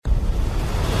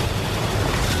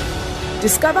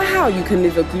Discover how you can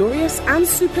live a glorious and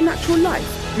supernatural life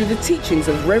through the teachings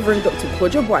of Reverend Dr.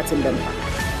 Kojo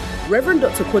Boateng-Bempah. Reverend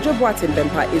Dr. Kojo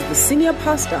Boateng-Bempah is the senior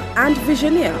pastor and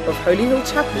visionary of Holy Hill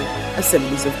Chapel,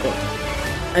 Assemblies of God.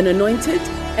 An anointed,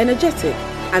 energetic,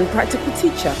 and practical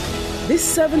teacher, this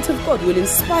servant of God will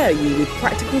inspire you with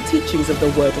practical teachings of the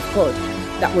Word of God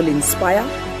that will inspire,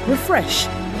 refresh,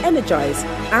 energize,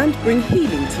 and bring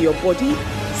healing to your body,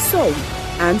 soul,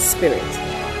 and spirit.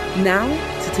 Now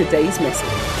to today's message.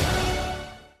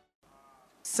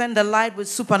 Send the light with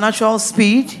supernatural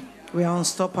speed. We are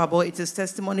unstoppable. It is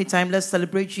testimony time. Let's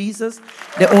celebrate Jesus,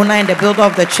 the owner and the builder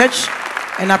of the church,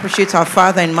 and appreciate our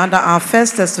father and mother. Our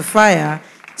first testifier,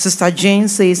 Sister Jane,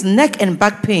 says neck and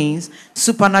back pains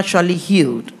supernaturally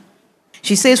healed.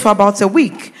 She says for about a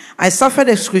week, I suffered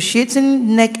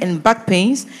excruciating neck and back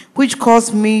pains, which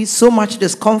caused me so much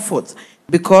discomfort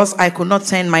because I could not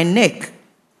turn my neck.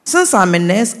 Since I'm a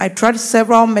nurse, I tried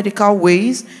several medical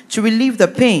ways to relieve the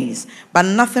pains, but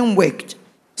nothing worked.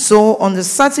 So on the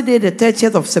Saturday, the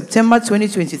 30th of September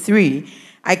 2023,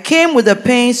 I came with the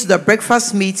pains to the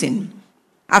breakfast meeting.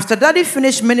 After Daddy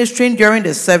finished ministering during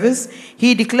the service,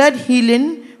 he declared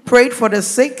healing, prayed for the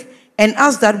sick, and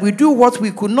asked that we do what we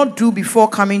could not do before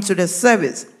coming to the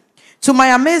service. To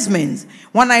my amazement,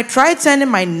 when I tried turning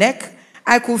my neck,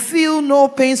 I could feel no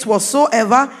pains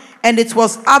whatsoever, and it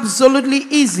was absolutely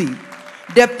easy.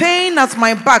 The pain at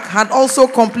my back had also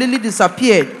completely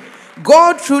disappeared.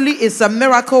 God truly is a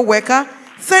miracle worker.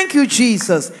 Thank you,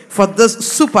 Jesus, for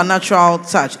this supernatural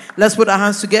touch. Let's put our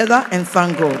hands together and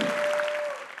thank God.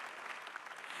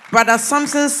 Brother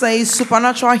Samson says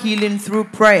supernatural healing through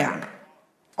prayer.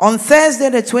 On Thursday,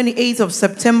 the 28th of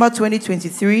September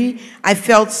 2023, I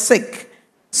felt sick,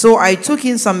 so I took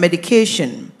in some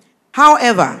medication.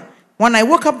 However, when I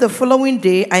woke up the following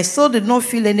day, I still did not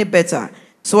feel any better,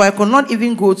 so I could not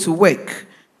even go to work.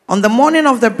 On the morning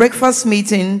of the breakfast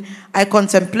meeting, I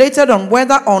contemplated on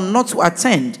whether or not to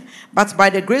attend, but by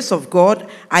the grace of God,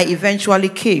 I eventually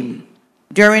came.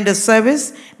 During the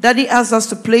service, Daddy asked us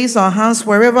to place our hands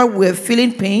wherever we were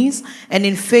feeling pains, and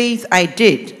in faith, I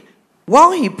did.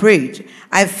 While he prayed,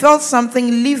 I felt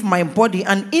something leave my body,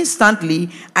 and instantly,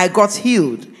 I got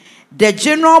healed. The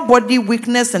general body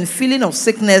weakness and feeling of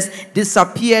sickness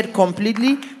disappeared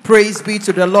completely. Praise be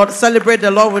to the Lord. Celebrate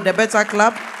the Lord with a better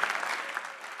clap.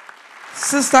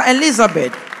 Sister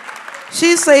Elizabeth,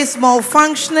 she says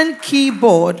malfunctioning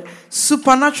keyboard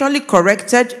supernaturally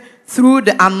corrected through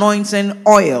the anointing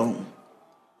oil.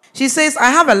 She says, I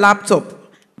have a laptop,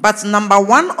 but number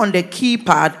 1 on the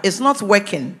keypad is not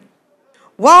working.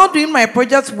 While doing my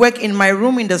project work in my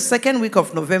room in the second week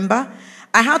of November,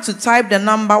 I had to type the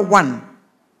number 1.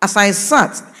 As I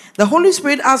sat, the Holy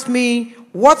Spirit asked me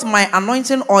what my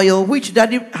anointing oil, which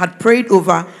Daddy had prayed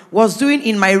over, was doing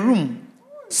in my room.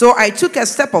 So I took a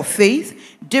step of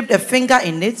faith, dipped a finger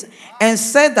in it, and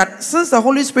said that since the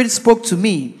Holy Spirit spoke to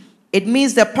me, it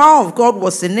means the power of God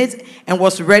was in it and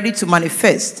was ready to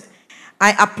manifest.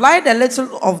 I applied a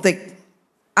little on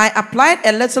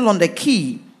the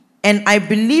key, and I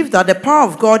believe that the power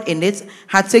of God in it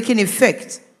had taken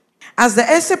effect. As the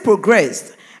essay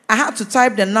progressed, I had to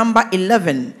type the number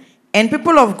 11. And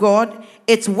people of God,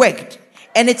 it worked.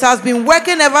 And it has been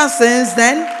working ever since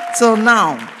then till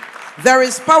now. There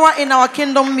is power in our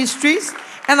kingdom mysteries.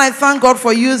 And I thank God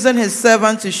for using his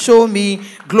servant to show me.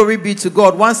 Glory be to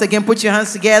God. Once again, put your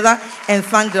hands together and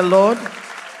thank the Lord.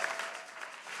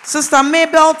 Sister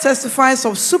Mabel testifies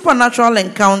of supernatural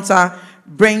encounter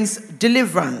brings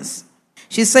deliverance.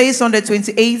 She says on the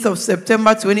 28th of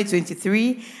September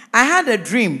 2023, I had a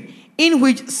dream in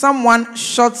which someone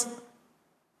shot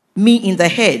me in the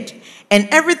head and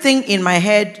everything in my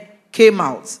head came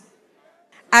out.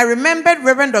 I remembered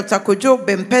Reverend Dr. Kojo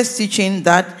Bempah's teaching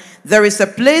that there is a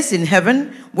place in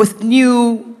heaven with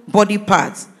new body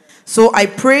parts. So I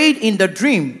prayed in the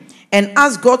dream and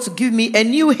asked God to give me a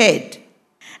new head.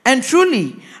 And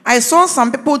truly, I saw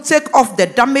some people take off the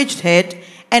damaged head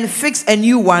and fix a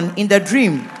new one in the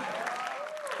dream.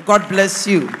 God bless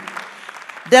you.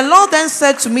 The Lord then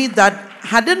said to me that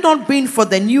had it not been for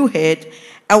the new head,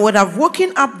 I would have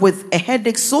woken up with a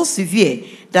headache so severe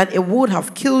that it would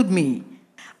have killed me.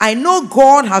 I know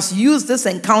God has used this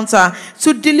encounter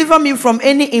to deliver me from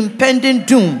any impending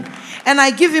doom, and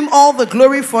I give him all the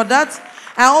glory for that.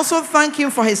 I also thank him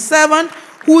for his servant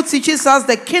who teaches us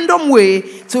the kingdom way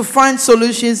to find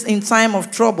solutions in time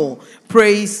of trouble.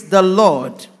 Praise the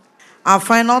Lord. Our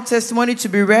final testimony to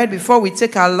be read before we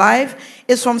take our life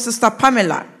is from Sister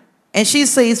Pamela. And she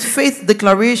says faith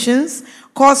declarations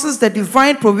causes the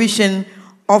divine provision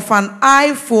of an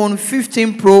iPhone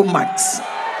 15 Pro Max.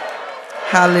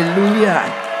 Hallelujah.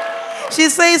 She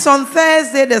says on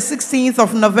Thursday, the 16th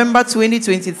of November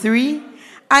 2023,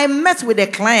 I met with a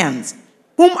client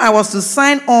whom I was to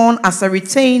sign on as a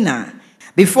retainer.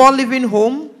 Before leaving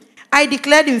home, I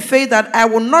declared in faith that I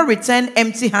will not return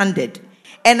empty-handed,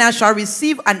 and I shall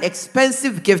receive an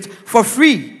expensive gift for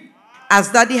free,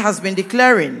 as Daddy has been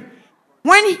declaring.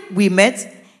 When we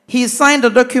met, he signed the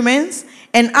documents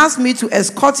and asked me to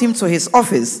escort him to his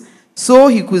office so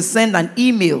he could send an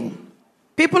email.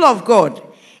 People of God,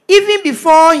 even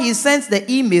before he sent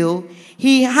the email,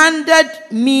 he handed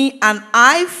me an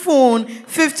iPhone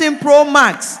 15 Pro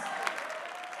Max.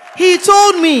 He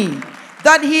told me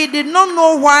that he did not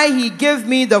know why he gave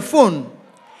me the phone.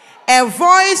 A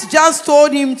voice just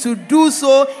told him to do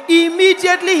so.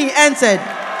 Immediately he entered.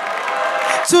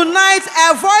 Tonight,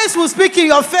 a voice will speak in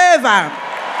your favor.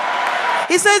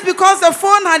 He says because the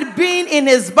phone had been in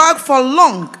his bag for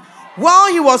long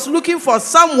while he was looking for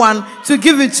someone to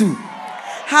give it to.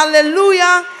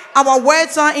 Hallelujah. Our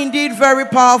words are indeed very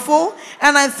powerful,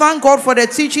 and I thank God for the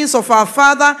teachings of our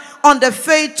Father on the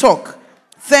Faith Talk.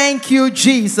 Thank you,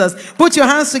 Jesus. Put your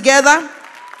hands together.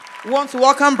 We want to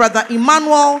welcome Brother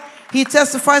Emmanuel. He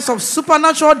testifies of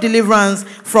supernatural deliverance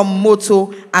from motor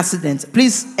accident.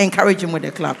 Please encourage him with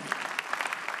a clap.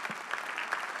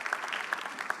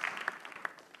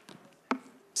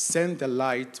 Send the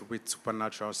light with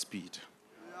supernatural speed.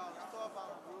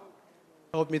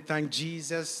 Help me thank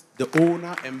Jesus, the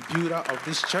owner and builder of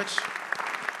this church.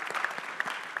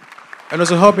 And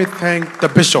also help me thank the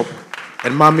bishop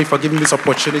and mommy for giving me this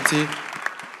opportunity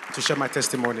to share my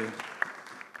testimony.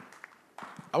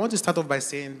 I want to start off by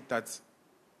saying that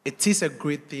it is a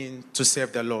great thing to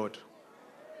serve the Lord.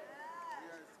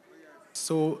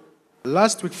 So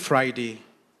last week, Friday,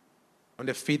 on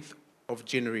the 5th of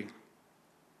January,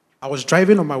 I was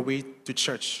driving on my way to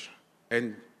church,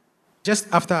 and just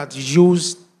after I'd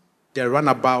used the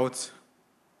runabout,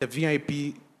 the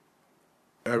VIP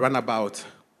runabout,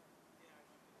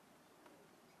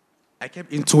 I came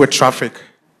into a traffic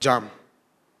jam.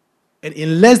 And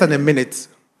in less than a minute,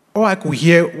 all I could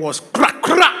hear was crack,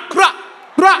 crack, crack,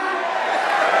 crack.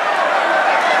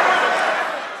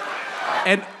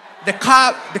 And the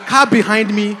car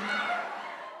behind me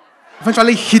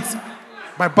eventually hit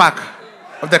my back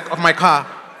of my car.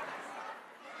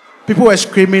 People were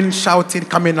screaming, shouting,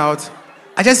 coming out.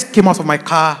 I just came out of my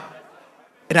car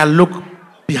and I looked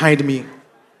behind me.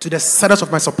 To the sadness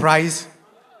of my surprise,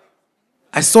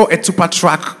 I saw a super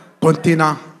truck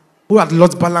container who had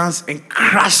lost balance and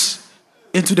crashed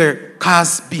into the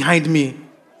cars behind me.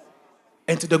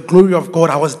 And to the glory of God,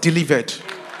 I was delivered.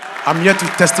 I'm here to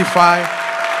testify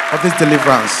of this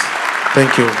deliverance.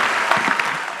 Thank you.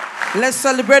 Let's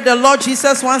celebrate the Lord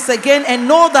Jesus once again and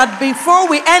know that before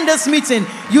we end this meeting,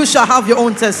 you shall have your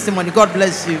own testimony. God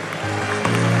bless you.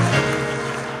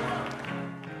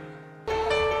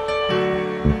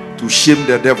 To shame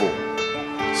the devil.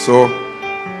 So,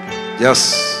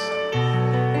 yes.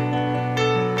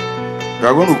 We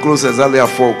are going to close exactly at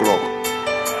 4 o'clock.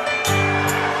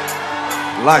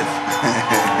 Live.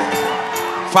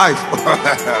 5.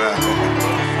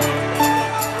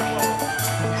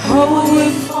 Oh,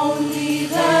 if only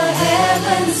the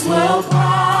heavens were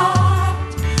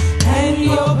part, and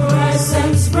your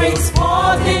presence brings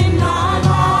forth in my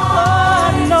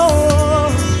life.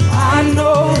 I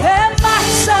know that my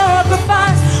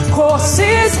sacrifice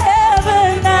causes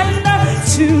heaven and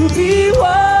earth to be one.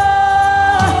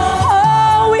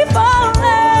 Oh, if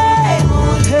only,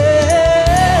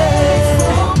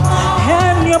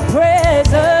 and your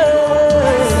presence.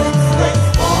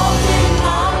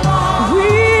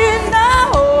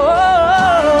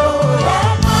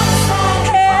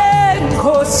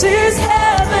 His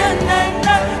heaven and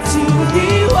earth to be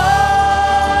one.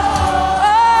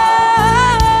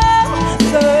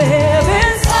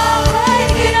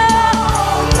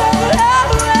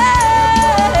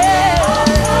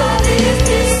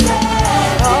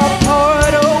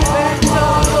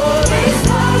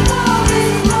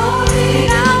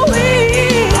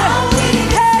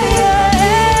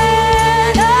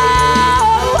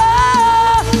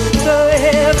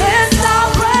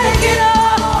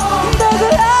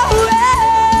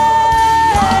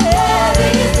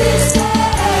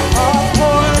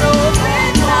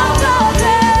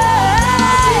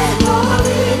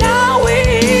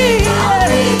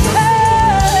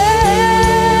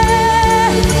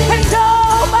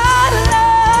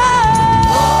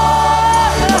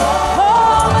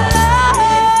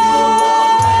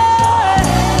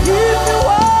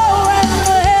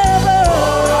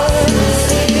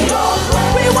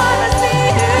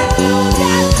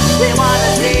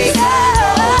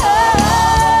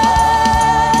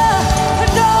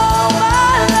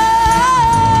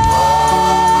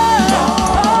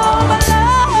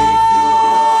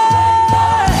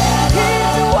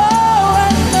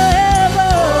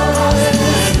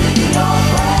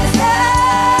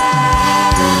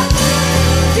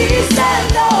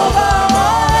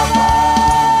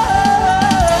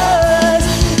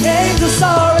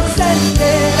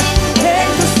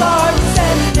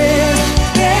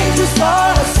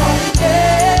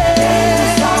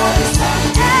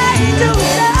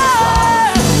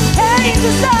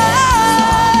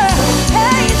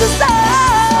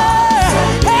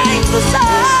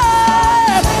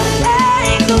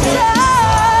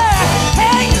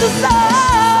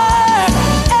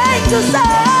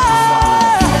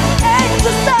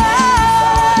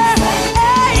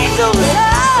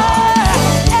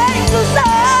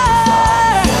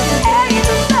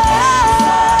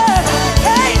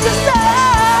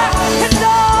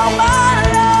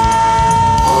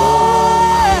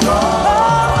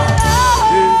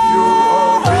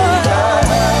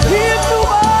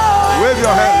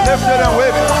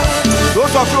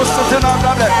 Those of you sitting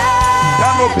under the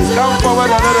canopy, come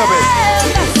forward a little bit.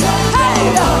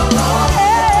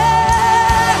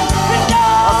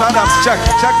 Check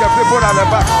the people at the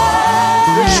back.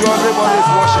 Make sure everybody is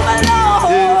watching.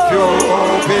 If you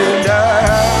open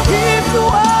them, If you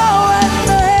are in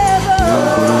the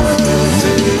heaven,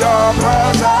 see your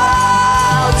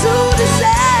presence to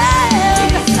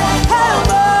descend,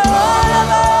 heaven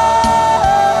of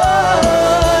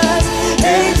us.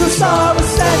 Angels are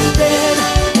ascending,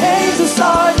 angels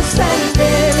are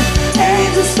descending,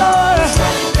 angels are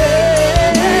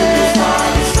ascending, angels are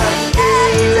descending,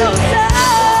 angels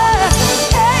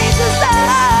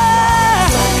are.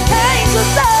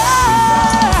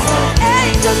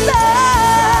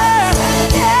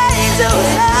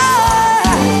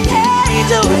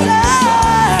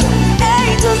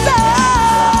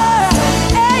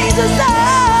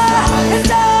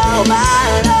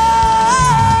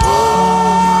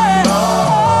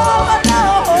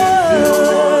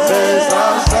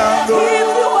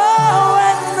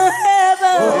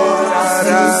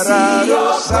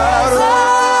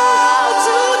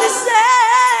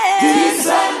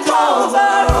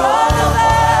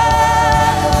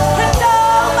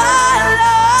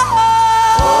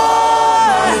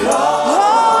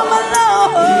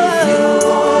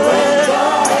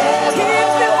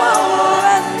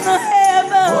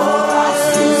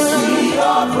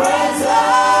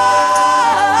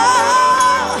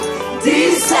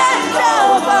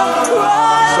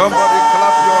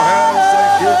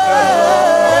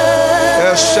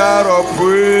 shout of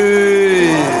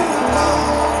praise.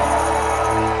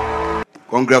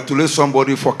 Congratulate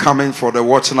somebody for coming for the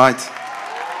watch night.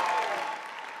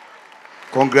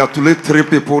 Congratulate 3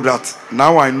 people that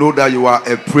now I know that you are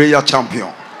a prayer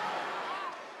champion.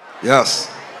 Yes.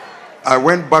 I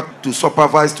went back to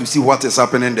supervise to see what is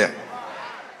happening there.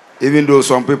 Even though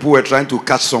some people were trying to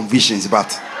catch some visions,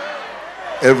 but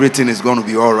everything is going to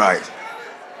be all right.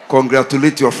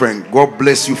 Congratulate your friend. God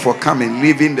bless you for coming,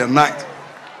 living the night.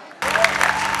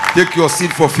 Take your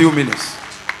seat for a few minutes.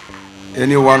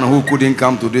 Anyone who couldn't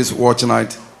come to this watch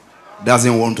night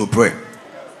doesn't want to pray.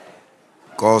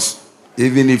 Because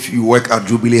even if you work at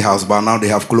Jubilee House, but now they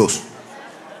have closed.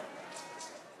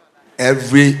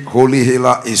 Every holy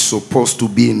healer is supposed to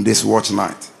be in this watch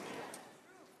night.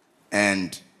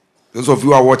 And those of you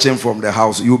who are watching from the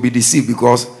house, you'll be deceived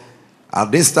because at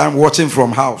this time, watching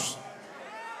from house,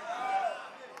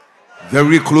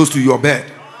 very close to your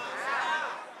bed,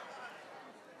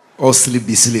 or sleep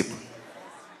be sleep.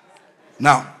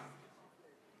 Now,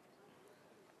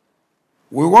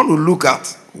 we want to look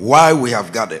at why we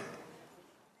have gathered.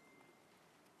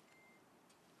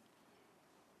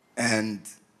 And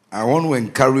I want to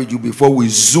encourage you before we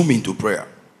zoom into prayer.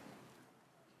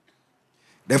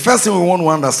 The first thing we want to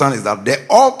understand is that the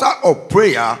altar of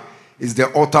prayer is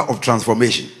the altar of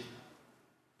transformation.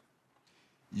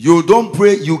 You don't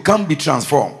pray, you can't be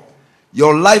transformed.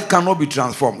 Your life cannot be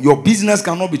transformed. Your business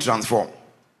cannot be transformed.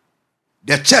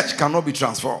 The church cannot be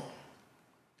transformed.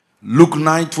 Luke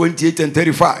 9:28 and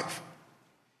 35.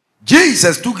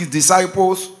 Jesus took his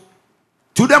disciples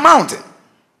to the mountain.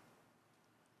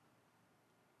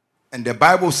 And the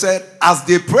Bible said, as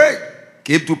they prayed,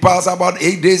 came to pass about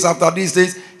 8 days after these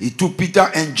things, he took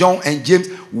Peter and John and James,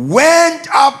 went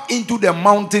up into the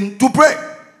mountain to pray.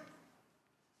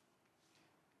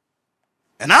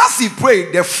 And as he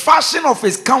prayed, the fashion of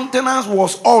his countenance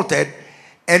was altered,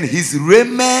 and his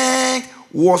raiment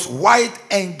was white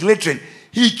and glittering.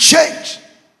 He changed.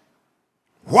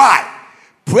 Why?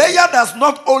 Prayer does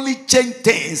not only change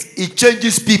things, it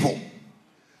changes people.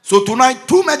 So tonight,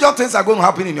 2 major things are going to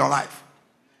happen in your life.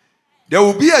 There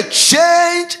will be a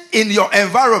change in your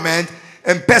environment,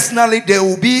 and personally, there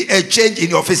will be a change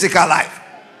in your physical life.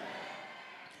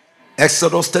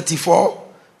 Exodus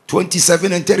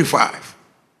 34:27 and 35.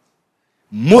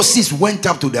 Moses went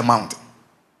up to the mountain.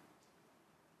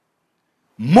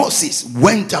 Moses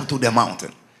went up to the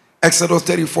mountain. Exodus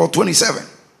 34:27.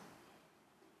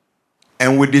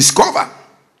 And we discover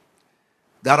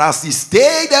that as he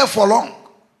stayed there for long,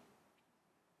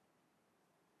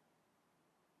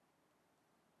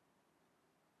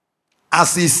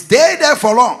 As he stayed there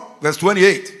for long, verse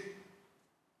 28.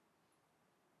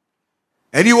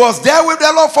 And he was there with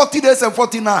the Lord 40 days and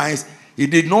 40 nights. He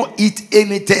did not eat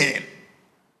anything.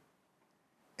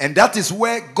 And that is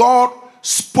where God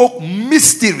spoke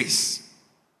mysteries.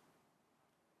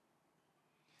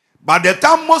 By the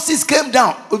time Moses came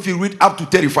down, if you read up to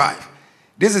 35,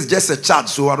 this is just a chart,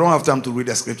 so I don't have time to read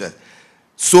the scripture.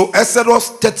 So Exodus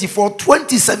 34,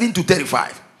 27 to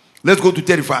 35. Let's go to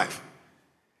 35.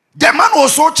 The man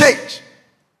was so changed.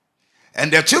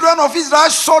 And the children of Israel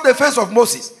saw the face of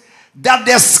Moses, that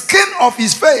the skin of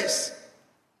his face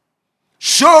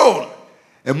shone.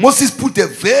 And Moses put a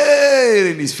veil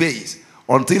in his face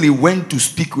until he went to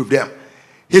speak with them.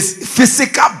 His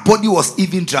physical body was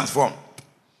even transformed.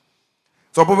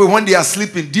 So probably when they are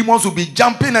sleeping, demons will be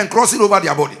jumping and crossing over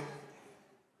their body.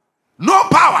 No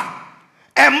power.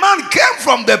 A man came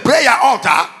from the prayer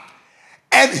altar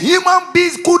and human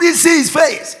beings couldn't see his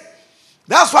face.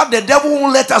 That's why the devil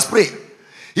won't let us pray.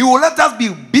 He will let us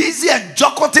be busy and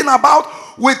jocoting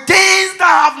about with things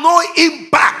that have no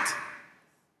impact.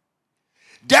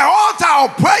 The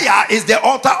altar of prayer is the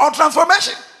altar of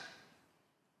transformation.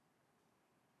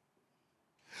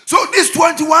 So these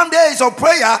 21 days of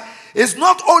prayer is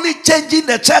not only changing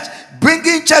the church,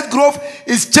 bringing church growth,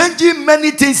 it's changing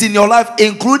many things in your life,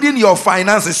 including your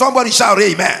finances. Somebody shout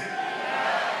amen.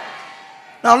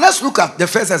 Now let's look at the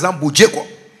first example, Jacob.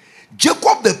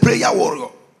 Jacob, the prayer warrior,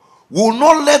 will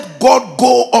not let God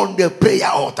go on the prayer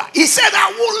altar. He said,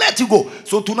 I won't let you go.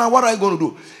 So tonight, what are you going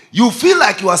to do? You feel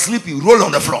like you are sleeping, roll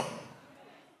on the floor.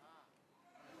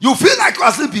 You feel like you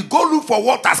are sleeping, go look for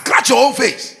water, scratch your own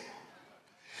face.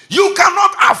 You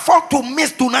cannot afford to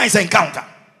miss tonight's encounter.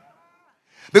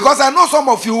 Because I know some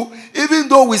of you, even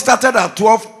though we started at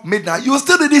 12 midnight, you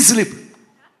still didn't sleep.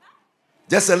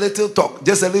 Just a little talk,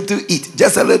 just a little eat,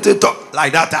 just a little talk,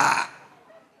 like that.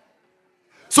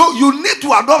 So you need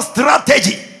to adopt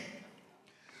strategy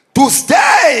to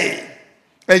stay.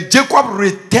 And Jacob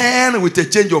returned with a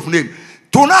change of name.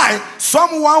 Tonight,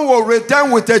 someone will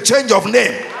return with a change of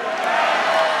name.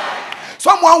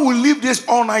 Someone will leave this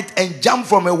all night and jump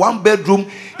from a one-bedroom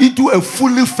into a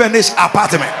fully furnished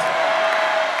apartment.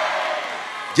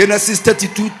 Genesis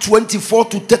 32, 24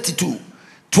 to 32.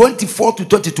 24 to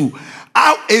 32.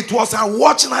 It was a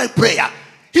watch night prayer.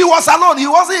 He was alone. He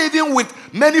wasn't even with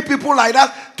many people like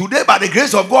that. Today, by the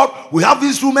grace of God, we have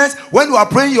instruments. When you are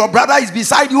praying, your brother is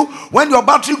beside you. When your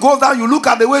battery goes down, you look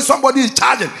at the way somebody is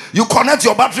charging. You connect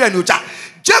your battery and you charge.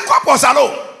 Jacob was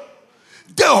alone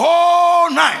the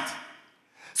whole night.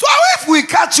 So if we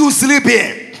catch you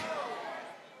sleeping,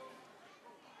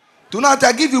 tonight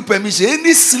I give you permission.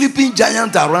 Any sleeping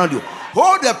giant around you,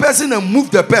 hold the person and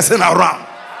move the person around.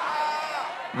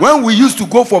 When we used to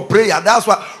go for prayer, that's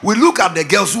why we look at the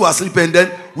girls who are sleeping,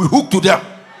 then we hook to them.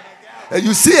 And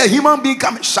you see a human being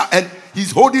coming, and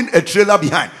he's holding a trailer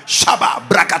behind. Shaba,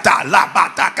 brakata, la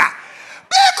bataka.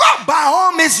 Because by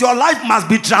all means, your life must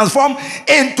be transformed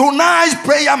in tonight's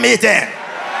prayer meeting.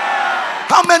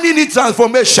 How many need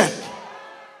transformation?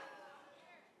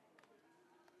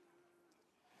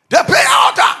 The prayer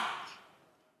altar.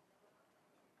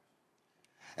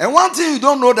 And one thing you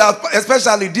don't know, that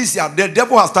especially this year, the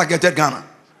devil has targeted Ghana.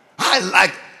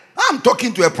 I'm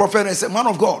talking to a prophet and say, man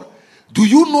of God, do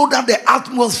you know that the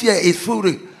atmosphere is filled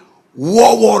with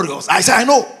war warriors? I say, I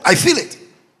know, I feel it.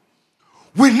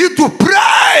 We need to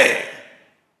pray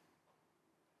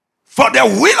for the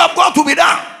will of God to be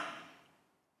done.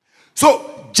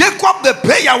 So Jacob, the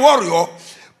prayer warrior,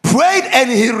 prayed and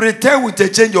he returned with a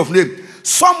change of name.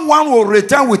 Someone will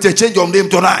return with a change of name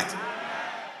tonight.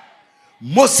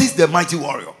 Moses, the mighty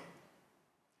warrior.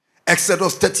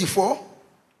 Exodus 34,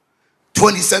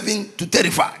 27 to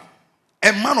 35.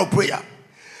 A man of prayer.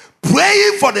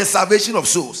 Praying for the salvation of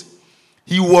souls.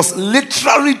 He was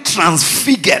literally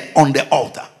transfigured on the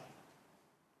altar.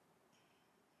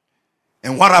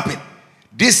 And what happened?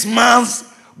 This man's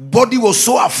body was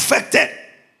so affected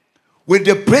with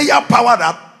the prayer power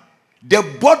that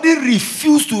the body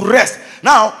refused to rest.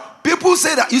 Now, people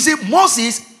say that, you see,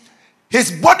 Moses,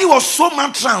 his body was so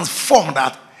much transformed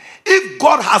that if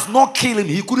God has not killed him,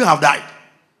 he couldn't have died.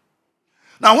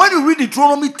 Now, when you read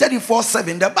Deuteronomy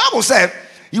 34:7, the Bible said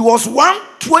he was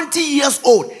 120 years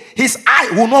old. His eye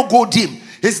will not go dim.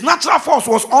 His natural force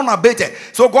was unabated.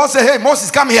 So God said, hey, Moses,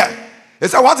 come here. He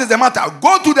said, what is the matter?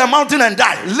 Go to the mountain and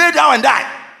die. Lay down and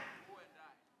die.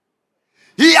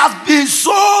 He has been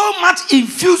so much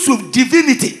infused with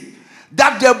divinity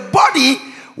that the body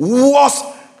was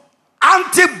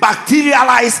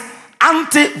antibacterialized,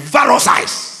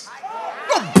 antivirusized.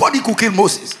 Nobody could kill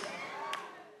Moses.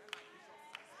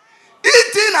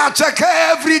 Eating a check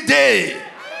every day.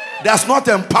 does not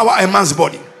empower a man's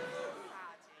body.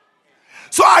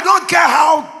 So I don't care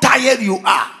how tired you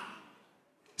are.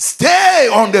 Stay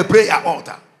on the prayer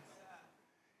altar.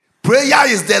 Prayer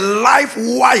is the life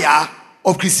wire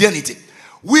of Christianity.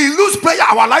 We lose prayer,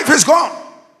 our life is gone.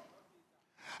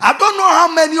 I don't know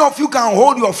how many of you can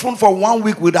hold your phone for 1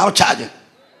 week without charging.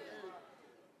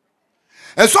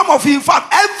 And some of you, in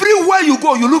fact, everywhere you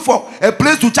go, you look for a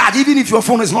place to charge, even if your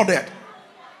phone is not there.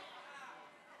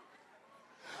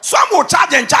 Some will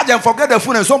charge and forget the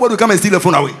phone, and somebody will come and steal the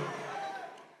phone away.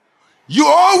 You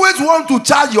always want to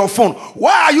charge your phone.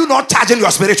 Why are you not charging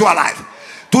your spiritual life?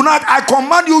 Tonight, I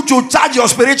command you to charge your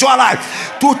spiritual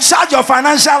life, to charge your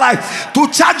financial life,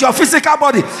 to charge your physical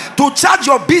body, to charge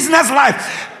your business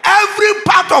life. Every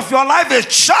part of your life is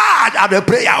charged at the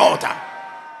prayer altar.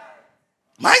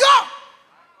 My God.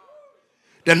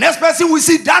 The next person we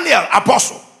see, Daniel,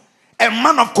 apostle, a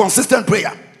man of consistent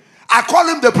prayer. I call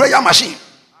him the prayer machine.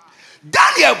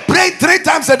 Daniel prayed 3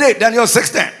 times a day. Daniel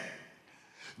 6:10.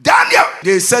 Daniel,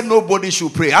 they said nobody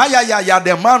should pray.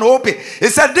 The man opened. He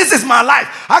said, this is my life.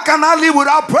 How can I live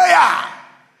without prayer?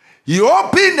 He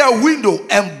opened the window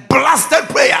and blasted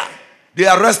prayer. They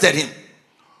arrested him.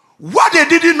 What they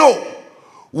didn't know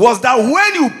was that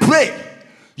when you pray,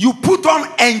 you put on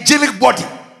angelic body.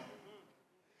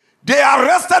 They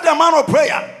arrested the man of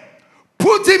prayer,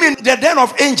 put him in the den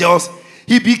of angels.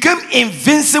 He became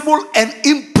invincible and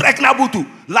impregnable to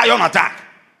lion attack.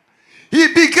 He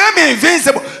became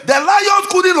invincible. The lions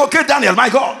couldn't locate Daniel, my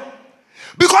God.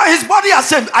 Because his body has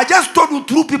changed. I just told you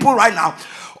 2 people right now.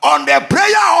 On the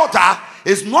prayer altar,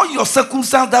 it's not your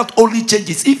circumstance that only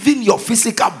changes. Even your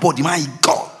physical body, my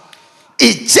God.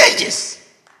 It changes.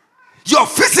 Your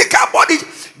physical body.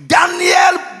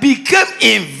 Daniel became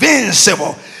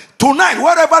invincible. Tonight,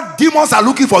 wherever demons are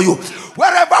looking for you,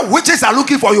 wherever witches are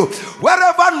looking for you,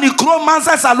 wherever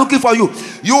necromancers are looking for you,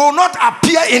 you will not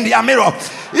appear in their mirror.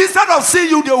 Instead of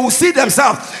seeing you, they will see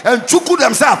themselves and chuku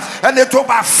themselves, and they talk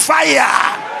about fire.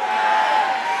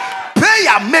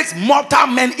 Prayer makes mortal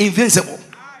men invincible.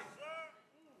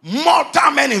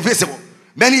 Mortal men invincible.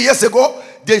 Many years ago,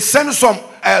 they sent some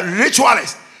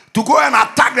ritualists to go and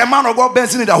attack the man of God,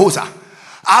 Benson in the Hosa.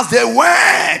 As they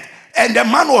went, and the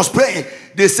man was praying,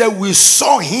 they said, we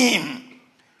saw him.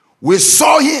 We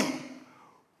saw him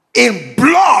in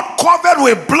blood, covered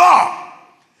with blood.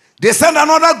 They sent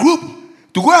another group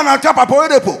to go and attack Papa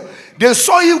Oyedepo. They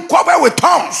saw him covered with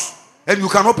thorns, and you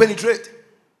cannot penetrate.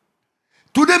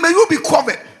 Today, may you be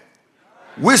covered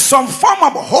with some form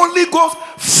of Holy Ghost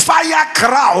fire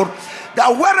crowd, that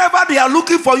wherever they are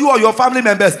looking for you or your family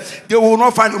members, they will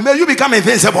not find you. May you become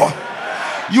invincible.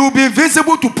 You will be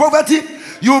invincible to poverty.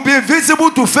 You will be invincible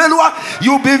to failure.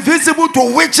 You will be invincible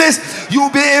to witches. You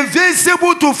will be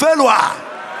invincible to failure.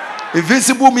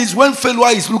 Invincible means when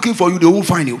failure is looking for you, they won't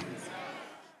find you.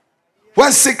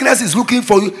 When sickness is looking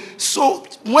for you. So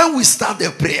when we start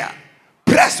the prayer,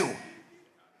 press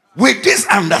with this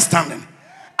understanding,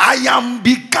 I am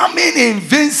becoming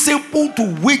invincible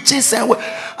to witches. And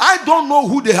I don't know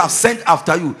who they have sent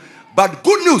after you, but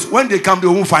good news, when they come, they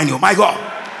won't find you. My God.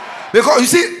 Because you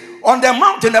see, on the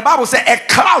mountain, the Bible said a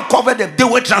cloud covered them. They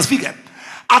were transfigured.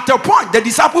 At a point, the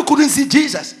disciples couldn't see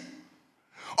Jesus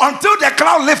until the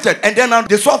cloud lifted, and then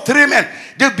they saw 3 men.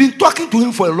 They've been talking to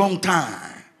him for a long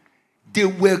time. They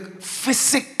were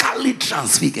physically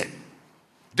transfigured.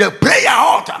 The prayer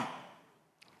altar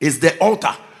is the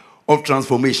altar of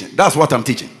transformation. That's what I'm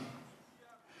teaching.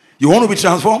 You want to be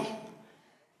transformed?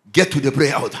 Get to the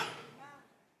prayer altar.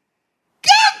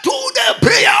 Get to the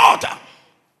prayer altar.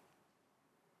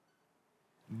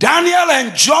 Daniel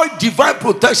enjoyed divine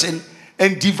protection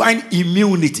and divine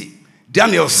immunity.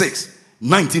 Daniel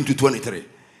 6:19-23.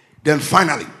 Then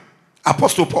finally,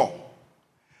 Apostle Paul,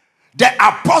 the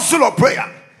apostle of prayer,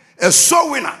 a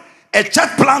soul winner, a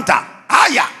church planter,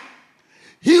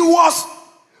 he was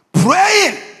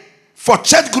praying for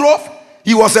church growth.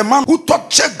 He was a man who taught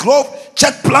church growth,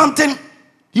 church planting.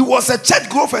 He was a church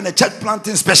growth and a church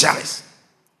planting specialist.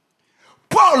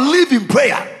 Paul lived in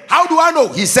prayer. How do I know?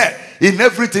 He said, in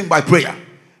everything by prayer.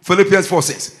 Philippians 4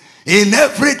 says, in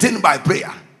everything by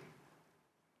prayer.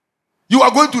 You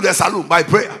are going to the salon by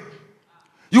prayer.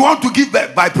 You want to give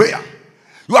birth by prayer.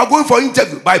 You are going for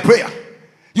interview by prayer.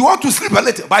 You want to sleep a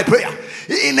little by prayer.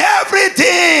 In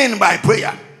everything by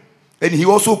prayer. And he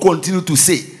also continued to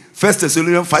say, 1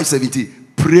 Thessalonians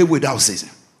 5:17, pray without ceasing.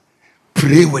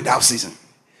 Pray without ceasing.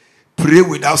 Pray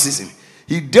without ceasing.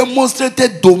 He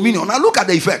demonstrated dominion. Now look at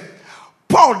the effect.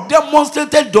 Paul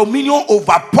demonstrated dominion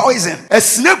over poison. A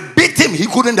snake bit him, he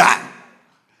couldn't die.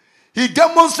 He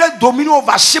demonstrated dominion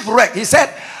over shipwreck. He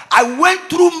said, I went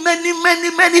through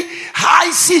many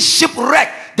high sea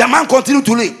shipwreck. the man continued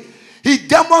to live. He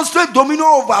demonstrated dominion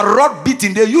over rod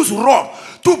beating. They used rod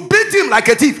to beat him like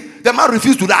a thief. The man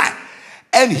refused to die.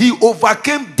 And he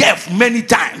overcame death many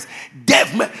times.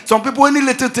 Some people, any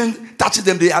little thing touches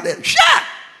them, they are dead. Sure.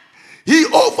 He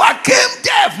overcame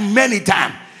death many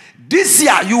times. This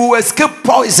year, you will escape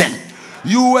poison.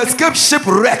 You will escape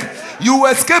shipwreck. You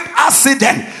will escape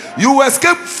accident. You will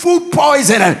escape food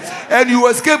poisoning. And you will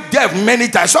escape death many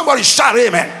times. Somebody shout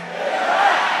amen.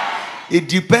 It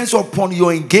depends upon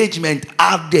your engagement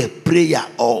at the prayer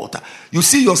altar. You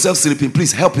see yourself sleeping,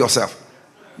 please help yourself.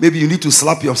 Maybe you need to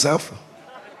slap yourself.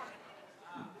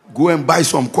 Go and buy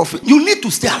some coffee. You need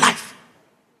to stay alive.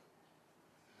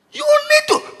 You need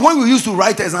to. When we used to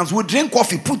write exams, we drink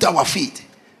coffee, put our feet.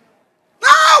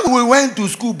 Now we went to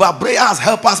school, but prayer has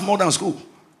helped us more than school.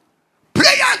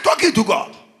 Prayer and talking to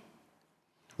God.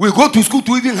 We go to school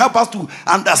to even help us to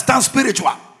understand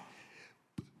spiritual.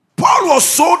 Paul was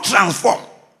so transformed.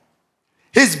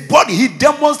 His body, he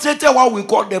demonstrated what we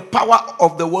call the power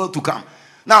of the world to come.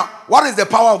 Now, what is the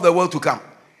power of the world to come?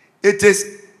 It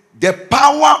is the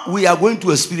power we are going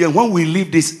to experience when we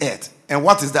leave this earth. And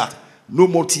what is that? No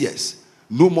more tears,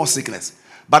 no more sickness.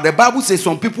 But the Bible says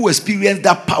some people experience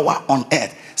that power on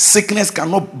earth. Sickness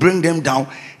cannot bring them down.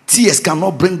 Tears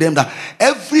cannot bring them down.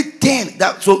 Everything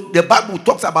that, so the Bible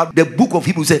talks about, the book of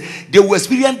Hebrews says they will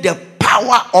experience the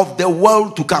power of the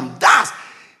world to come. That's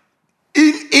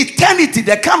in eternity,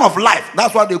 the kind of life.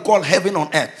 That's what they call heaven on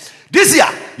earth. This year,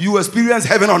 you experience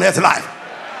heaven on earth life.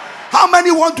 How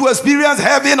many want to experience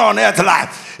heaven on earth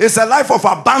life? It's a life of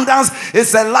abundance.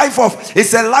 It's a life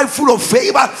full of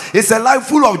favor. It's a life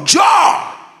full of joy.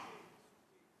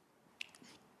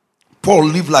 Paul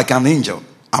lived like an angel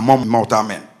among mortal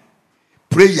men.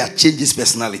 Prayer changes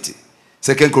personality.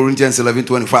 2 Corinthians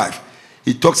 11:25.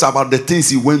 He talks about the things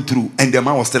he went through, and the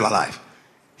man was still alive.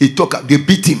 They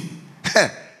beat him.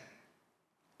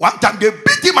 One time they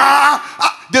beat him.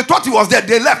 They thought he was dead.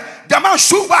 They left. The man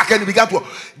shook back and he began to.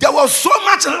 There was so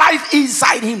much life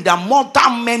inside him that mortal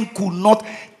men could not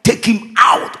take him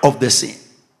out of the sin.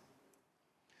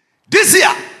 This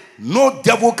year, no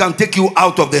devil can take you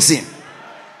out of the sin.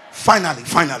 Finally,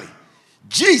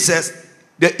 Jesus,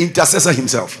 the intercessor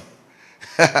himself.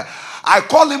 I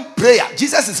call him prayer.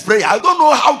 Jesus is prayer. I don't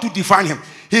know how to define him.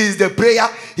 He is the prayer.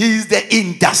 He is the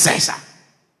intercessor.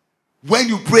 When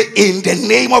you pray in the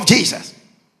name of Jesus,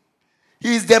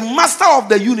 he is the master of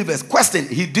the universe. Question,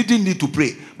 he didn't need to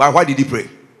pray, but why did he pray?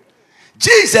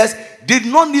 Jesus did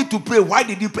not need to pray. Why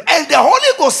did he pray? And the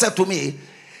Holy Ghost said to me,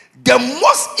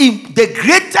 the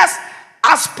greatest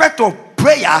aspect of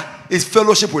prayer is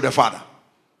fellowship with the Father.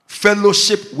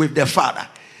 Fellowship with the Father.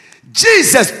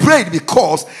 Jesus prayed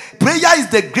because prayer is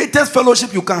the greatest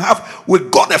fellowship you can have with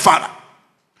God the Father.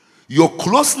 Your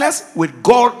closeness with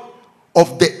God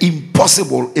of the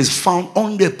impossible is found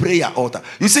on the prayer altar.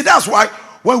 You see, that's why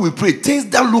when we pray, things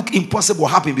that look impossible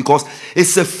happen, because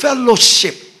it's a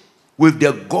fellowship with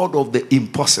the God of the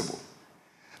impossible.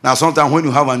 Now, sometimes when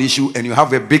you have an issue and you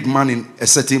have a big man in a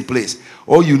certain place,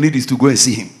 all you need is to go and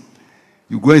see him.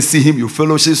 You go and see him, you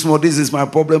fellowship small. This is my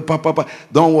problem, papa.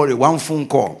 Don't worry, one phone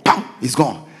call, bam, it's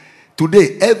gone.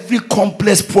 Today, every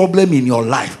complex problem in your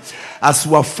life, as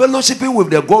you are fellowshipping with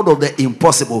the God of the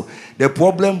impossible, the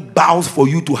problem bows for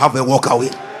you to have a walk away.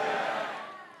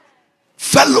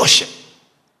 Fellowship.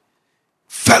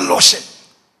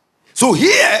 So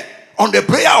here on the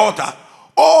prayer altar,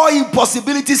 all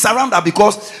impossibilities surround that,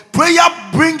 because prayer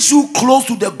brings you close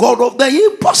to the God of the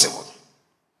impossible.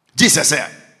 Jesus said,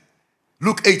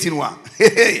 Luke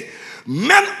 18:1.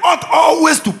 Men ought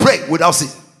always to pray without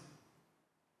ceasing.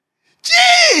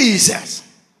 Jesus,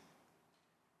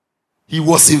 he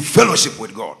was in fellowship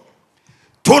with God.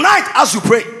 Tonight, as you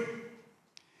pray,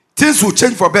 things will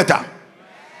change for better.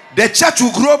 The church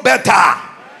will grow better.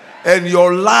 And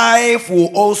your life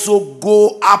will also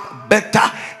go up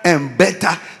better and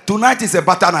better. Tonight is a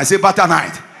better night. Say better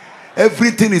night.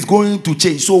 Everything is going to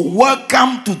change. So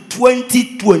welcome to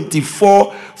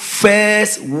 2024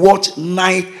 first watch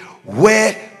night,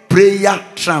 where prayer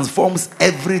transforms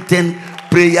everything.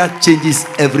 Prayer changes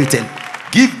everything.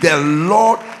 Give the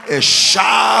Lord a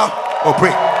shout or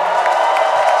pray.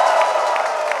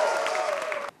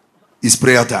 It's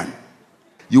prayer time.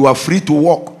 You are free to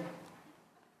walk.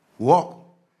 Walk.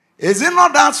 Is it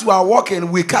not that you are walking,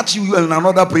 we catch you in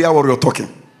another prayer while you're talking?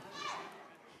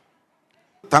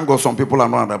 Thank God some people are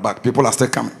not at the back. People are still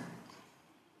coming.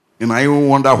 And I even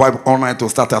wonder why all night to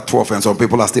start at 12 and some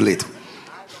people are still late.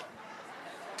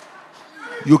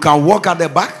 You can walk at the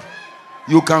back.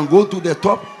 You can go to the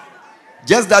top.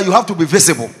 Just that you have to be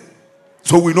visible,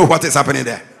 so we know what is happening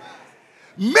there.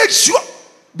 Make sure,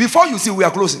 before you see, we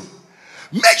are closing.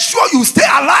 Make sure you stay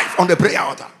alive on the prayer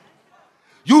altar.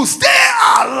 You stay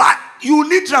alive. You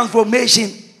need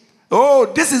transformation. Oh,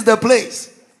 this is the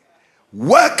place.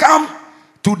 Welcome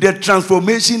to the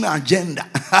transformation agenda.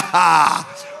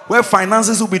 Where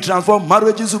finances will be transformed,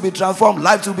 marriages will be transformed,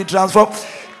 lives will be transformed.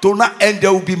 And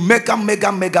there will be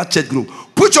mega church group.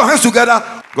 Put your hands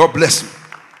together. God bless you.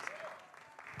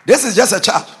 This is just a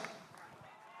church.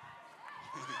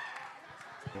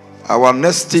 Our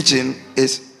next teaching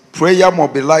is prayer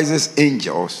mobilizes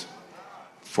angels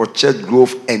for church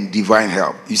growth and divine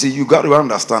help. You see, you got to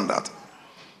understand that.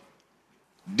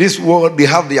 This world, they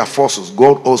have their forces.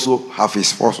 God also have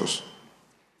his forces.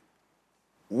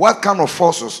 What kind of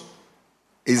forces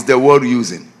is the world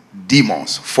using?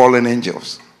 Demons, fallen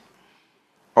angels.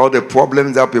 All the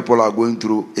problems that people are going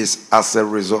through is as a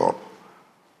result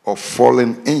of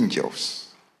fallen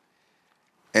angels.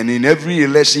 And in every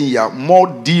election year, more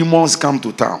demons come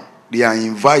to town. They are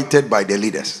invited by the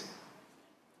leaders.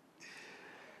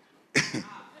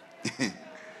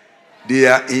 They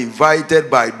are invited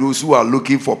by those who are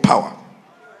looking for power.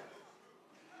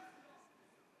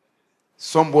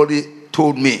 Somebody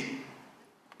told me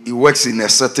he works in a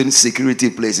certain security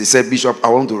place. He said, Bishop, I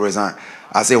want to resign.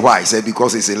 I said, why? He said,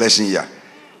 because it's election year.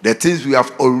 The things we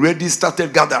have already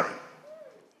started gathering.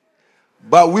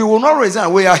 But we will not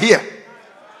resign. We are here.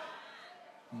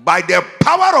 By the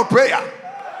power of prayer,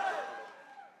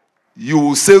 you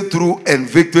will sail through and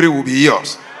victory will be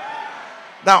yours.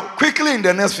 Now, quickly in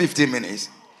the next 15 minutes,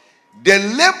 the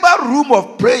labor room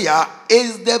of prayer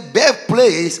is the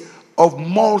birthplace of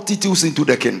multitudes into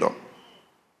the kingdom.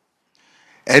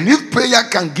 And if prayer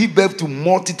can give birth to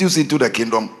multitudes into the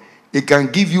kingdom, it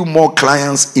can give you more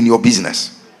clients in your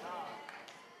business.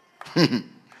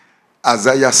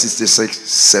 Isaiah 66,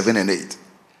 7 and 8.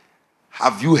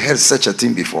 Have you heard such a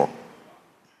thing before?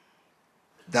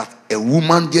 That a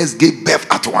woman just gave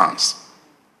birth at once.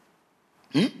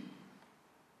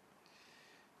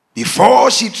 Before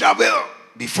she traveled,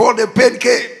 before the pain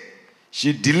came,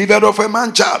 she delivered of a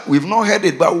man child. We've not heard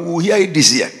it, but we will hear it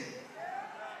this year.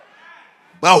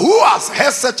 But who has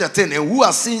heard such a thing and who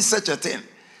has seen such a thing?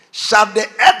 Shall the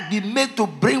earth be made to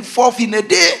bring forth in a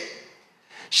day?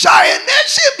 Shall a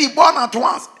nation be born at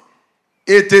once?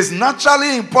 It is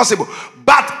naturally impossible.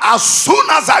 But as soon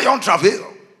as Zion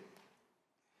travailed,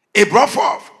 it brought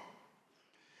forth.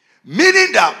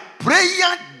 Meaning that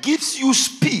prayer gives you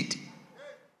speed.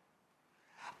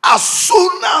 As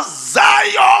soon as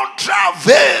Zion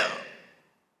travailed.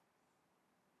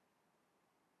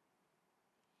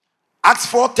 Acts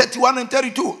 4, 31 and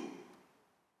 32.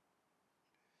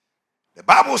 The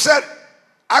Bible said,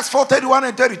 Acts 4, 31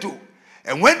 and 32.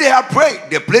 And when they had prayed,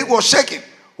 the plague was shaken.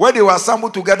 When they were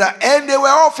assembled together and they were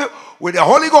all filled with the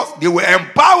Holy Ghost, they were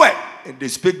empowered and they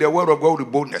speak the word of God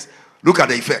with boldness. Look at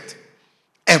the effect.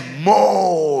 A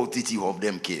multitude of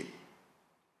them came.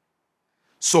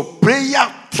 So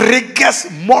prayer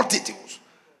triggers multitudes.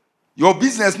 Your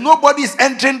business, nobody is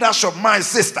entering that shop, my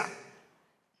sister.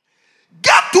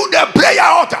 Get to the prayer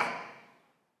altar.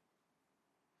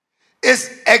 It's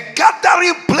a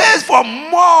gathering place for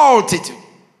multitude.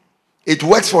 It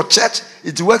works for church,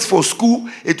 it works for school,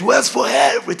 it works for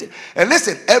everything. And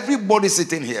listen, everybody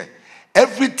sitting here,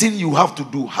 everything you have to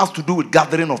do has to do with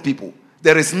gathering of people.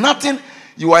 There is nothing,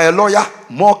 you are a lawyer,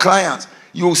 more clients.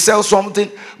 You sell something,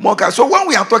 more clients. So when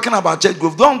we are talking about church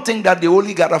growth, don't think that they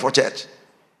only gather for church.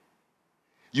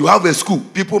 You have a school,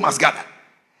 people must gather.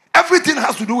 Everything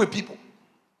has to do with people.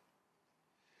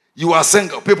 You are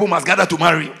single, people must gather to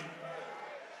marry you.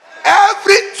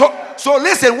 So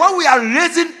listen, when we are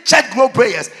raising church growth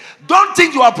prayers, don't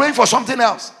think you are praying for something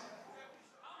else.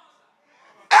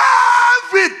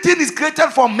 Everything is created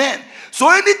for men. So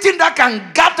anything that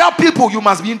can gather people, you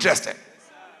must be interested.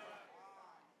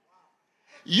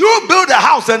 You build a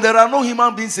house and there are no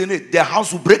human beings in it, the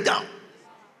house will break down.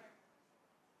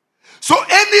 So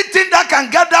anything that can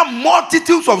gather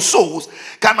multitudes of souls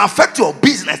can affect your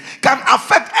business, can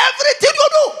affect everything you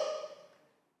do.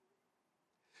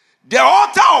 The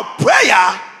altar of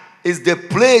prayer is the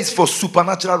place for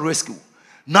supernatural rescue.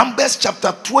 Numbers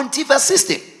chapter 20 verse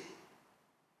 16.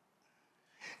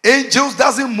 Angels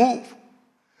doesn't move.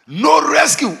 No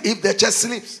rescue if the church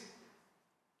sleeps.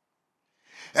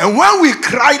 And when we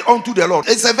cried unto the Lord,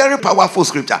 it's a very powerful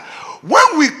scripture.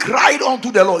 When we cried unto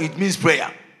the Lord, it means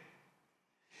prayer.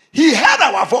 He heard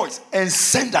our voice and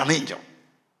sent an angel.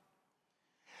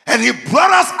 And he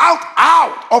brought us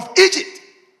out of Egypt.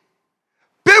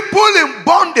 People in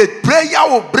bondage, prayer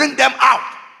will bring them out.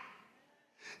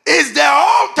 It's the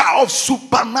altar of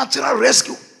supernatural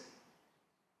rescue.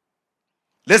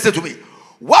 Listen to me.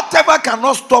 Whatever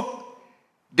cannot stop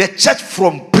the church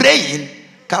from praying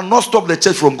cannot stop the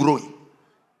church from growing.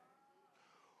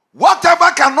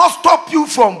 Whatever cannot stop you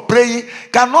from praying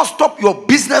cannot stop your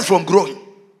business from growing.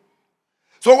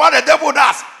 So what the devil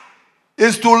does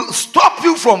is to stop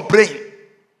you from praying.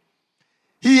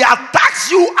 He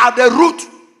attacks you at the root.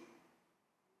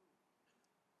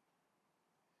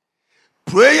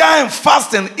 Prayer and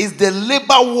fasting is the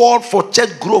labor word for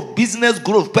church growth, business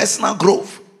growth, personal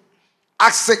growth.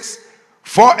 Acts 6,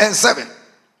 4 and 7.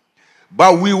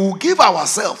 But we will give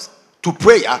ourselves to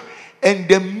prayer and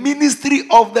the ministry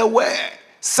of the word.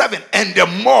 7. And the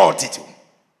multitude.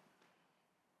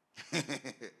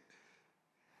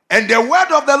 And the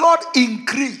word of the Lord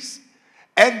increased.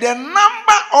 And the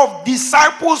number of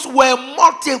disciples were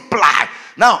multiplied.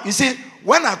 Now, you see,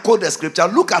 when I quote the scripture,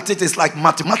 look at it, it's like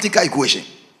mathematical equation.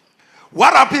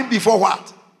 What happened before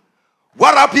what?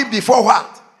 What happened before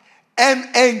what?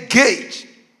 And engage.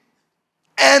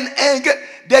 And engage.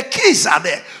 The keys are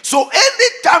there. So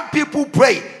anytime people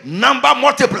pray, number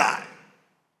multiply.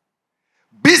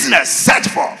 Business set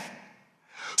forth.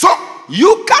 So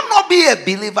you cannot be a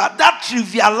believer that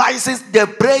trivializes the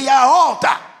prayer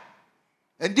altar.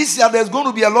 And this year there's going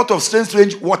to be a lot of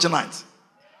strange watch nights.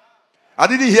 I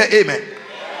didn't hear amen.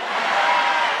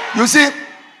 You see,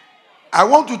 I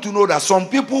want you to know that some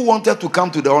people wanted to come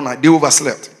to the all night. They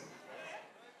overslept.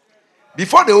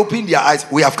 Before they opened their eyes,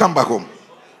 we have come back home.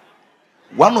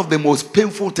 One of the most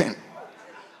painful things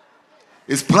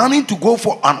is planning to go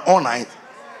for an all night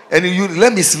and you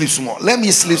let me sleep small. Let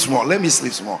me sleep small. Let me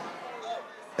sleep small.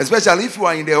 Especially if you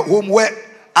are in the home where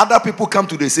other people come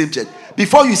to the same church.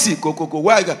 Before you see, go,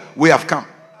 where are you? We have come.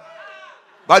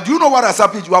 But do you know what has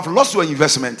happened? You have lost your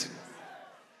investment.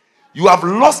 You have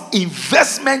lost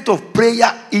investment of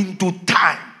prayer into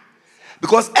time.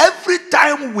 Because every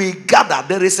time we gather,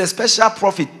 there is a special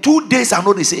profit. 2 days are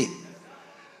not the same.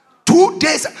 2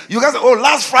 days. You guys say, oh,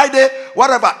 last Friday,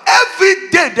 whatever. Every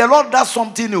day the Lord does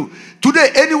something new.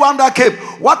 Today, anyone that came,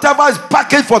 whatever is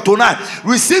packaged for tonight,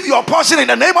 receive your portion in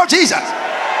the name of Jesus.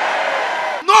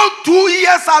 No 2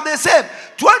 years are the same.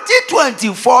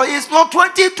 2024 is not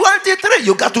 2023.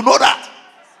 You got to know that.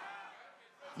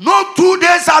 No 2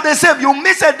 days are the same. You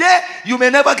miss a day, you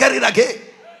may never get it again.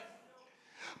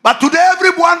 But today,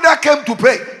 everyone that came to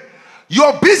pray,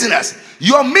 your business,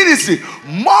 your ministry,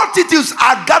 multitudes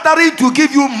are gathering to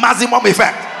give you maximum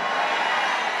effect.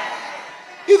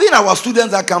 Even our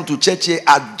students that come to church here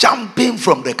are jumping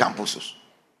from the campuses.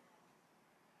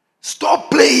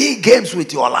 Stop playing games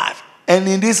with your life. And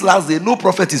in this last day, no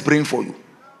prophet is praying for you.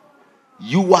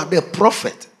 You are the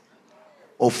prophet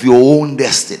of your own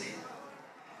destiny.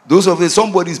 Those of you,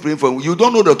 somebody is praying for you. You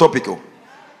don't know the topic.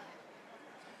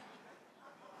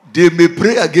 They may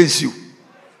pray against you.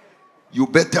 You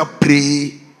better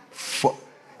pray for.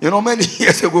 You know, many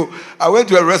years ago, I went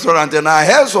to a restaurant and I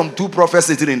heard some 2 prophets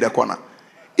sitting in the corner,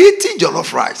 eating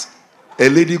jollof rice. A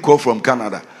lady called from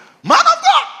Canada. Man of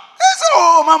God. He said,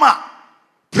 oh, mama,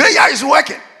 prayer is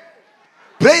working.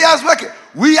 Prayer is working.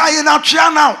 We are in our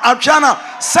chair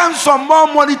now. Send some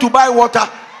more money to buy water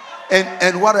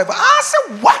and whatever. I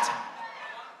said, what?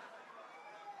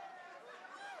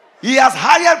 He has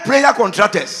hired prayer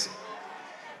contractors.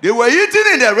 They were eating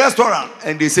in the restaurant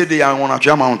and they said they are on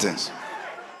Achia Mountains.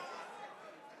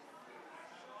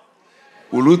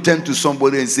 Will you turn to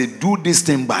somebody and say, do this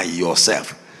thing by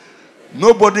yourself?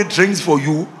 Nobody drinks for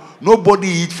you. Nobody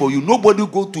eats for you. Nobody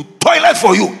go to toilet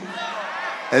for you.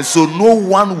 And so no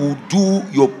one will do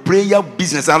your prayer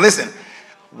business. And listen,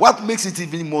 what makes it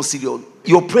even more serious,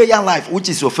 your prayer life, which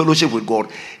is your fellowship with God,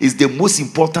 is the most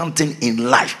important thing in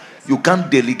life. You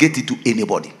can't delegate it to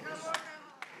anybody.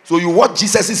 So you watch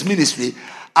Jesus' ministry.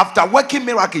 After working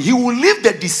miracle, he will leave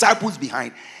the disciples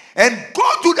behind and go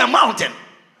to the mountain.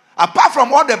 Apart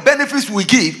from all the benefits we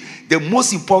give, the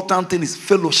most important thing is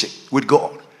fellowship with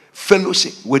God.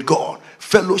 Fellowship with God.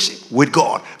 Fellowship with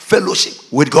God.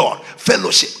 Fellowship with God.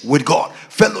 Fellowship with God.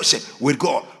 Fellowship with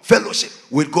God. Fellowship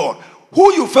with God.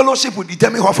 Who you fellowship with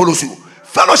determine who follows you.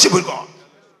 Fellowship with God.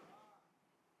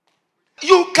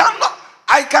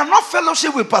 I cannot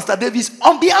fellowship with Pastor Davis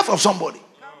on behalf of somebody.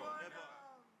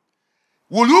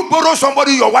 Will you borrow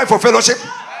somebody, your wife, for fellowship?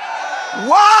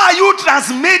 Why are you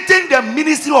transmitting the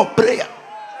ministry of prayer?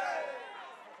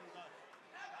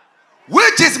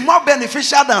 Which is more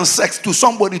beneficial than sex to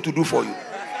somebody to do for you?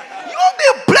 You'll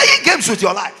be playing games with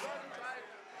your life.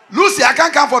 Lucy, I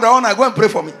can't come for the honor. Go and pray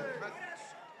for me.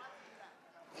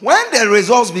 When the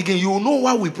results begin, you will know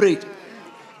why we prayed.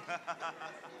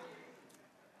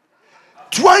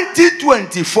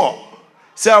 2024.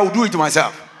 Say, I will do it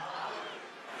myself.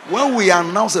 When we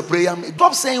announce a prayer,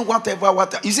 stop saying whatever.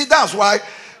 You see, that's why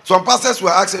some pastors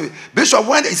were asking me, Bishop,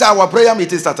 when is our prayer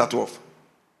meeting start at 12?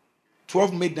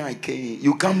 12 midnight came.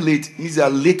 You come late. Means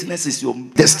that lateness is your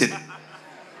destiny.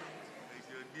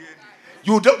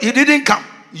 You didn't come.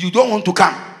 You don't want to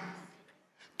come.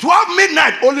 12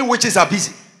 midnight, only witches are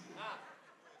busy.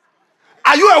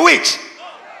 Are you a witch?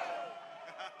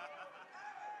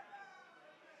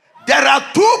 There are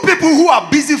 2 people who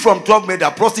are busy from 12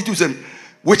 midnight, prostitutes and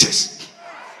witches.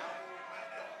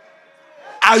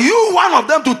 Are you one of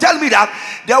them to tell me that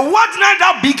the watch night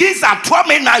that begins at 12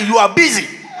 midnight, you are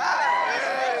busy?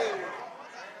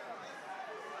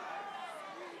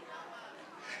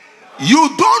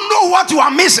 You don't know what you are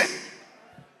missing.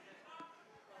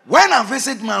 When I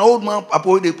visit my old man,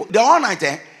 the all night,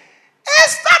 it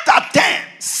start at 10,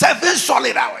 7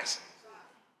 solid hours.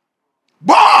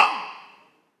 Boy,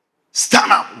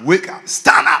 stand up, wake up,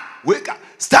 stand up, wake up,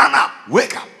 stand up,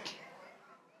 wake up.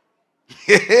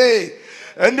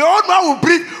 And the old man will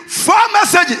bring 4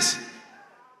 messages.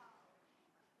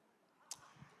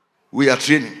 We are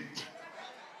training.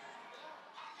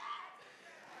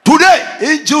 Today,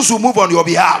 angels will move on your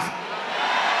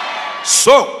behalf.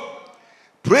 So,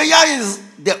 prayer is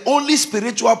the only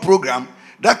spiritual program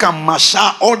that can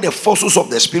marshal all the forces of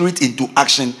the Spirit into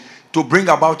action to bring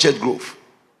about church growth.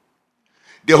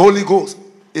 The Holy Ghost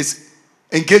is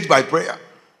engaged by prayer.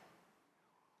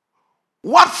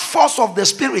 What force of the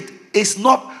Spirit is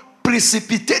not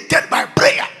precipitated by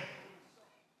prayer?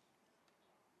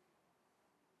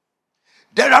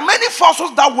 There are many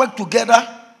forces that work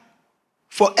together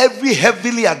for every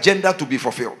heavenly agenda to be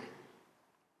fulfilled.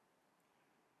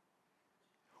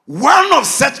 One of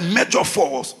such major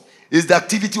force is the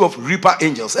activity of reaper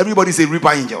angels. Everybody say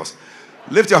reaper angels.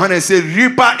 Lift your hand and say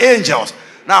reaper angels.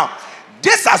 Now,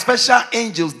 these are special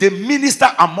angels. They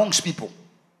minister amongst people.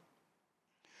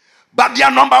 But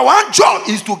their number one job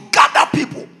is to gather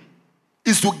people.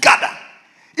 Is to gather.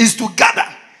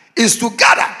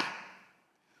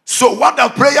 So what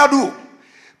does prayer do?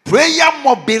 Prayer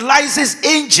mobilizes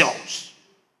angels.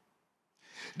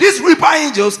 These reaper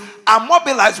angels are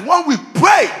mobilized when we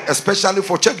pray, especially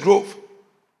for church growth.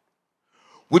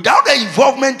 Without the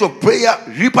involvement of prayer,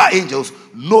 reaper angels,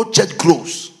 no church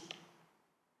grows.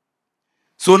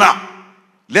 So now,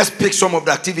 let's pick some of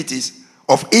the activities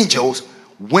of angels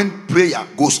when prayer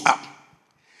goes up.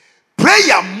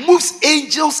 Prayer moves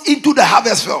angels into the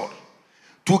harvest field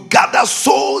to gather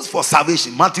souls for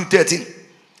salvation. Matthew 13,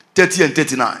 30 and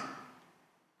 39.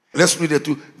 Let's read the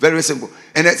 2. Very simple.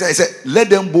 And I said, let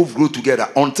them both grow together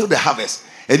until the harvest.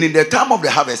 And in the time of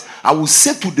the harvest, I will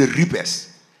say to the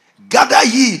reapers, gather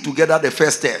ye together the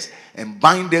first tares and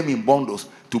bind them in bundles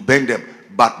to burn them,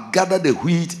 but gather the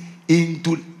wheat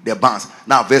into the barns.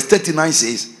 Now, verse 39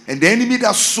 says, and the enemy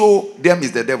that sow them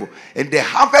is the devil, and the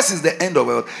harvest is the end of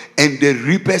it, and the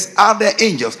reapers are the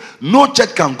angels. No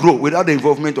church can grow without the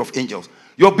involvement of angels.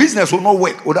 Your business will not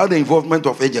work without the involvement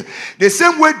of angels. The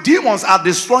same way demons are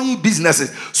destroying businesses,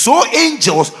 so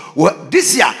angels will,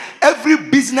 this year, every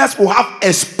business will have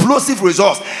explosive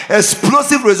results.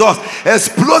 Explosive results.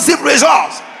 Explosive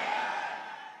results.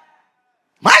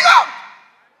 My God.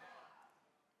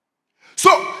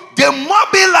 So, they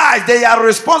mobilize. They are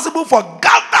responsible for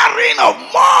gathering of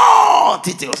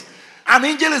multitudes. An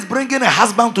angel is bringing a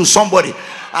husband to somebody.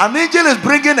 An angel is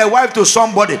bringing a wife to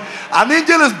somebody. An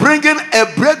angel is bringing a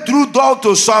breakthrough door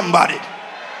to somebody.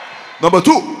 Number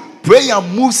 2, prayer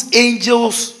moves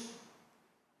angels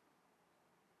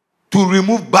to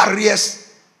remove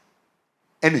barriers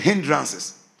and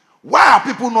hindrances. Why are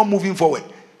people not moving forward?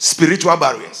 Spiritual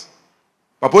barriers.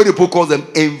 Papa Depo calls them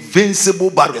invincible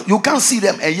barriers. You can't see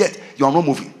them and yet you are not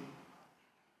moving.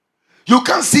 You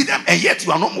can't see them and yet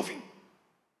you are not moving.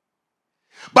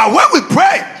 But when we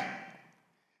pray,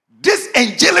 these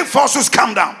angelic forces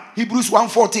come down. Hebrews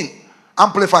 1:14,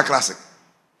 Amplified Classic.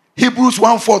 Hebrews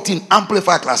 1:14,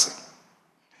 Amplified Classic.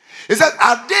 It says,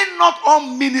 are they not all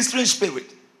ministering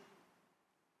spirit?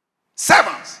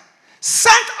 Servants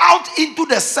sent out into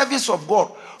the service of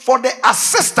God for the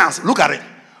assistance. Look at it.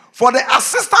 For the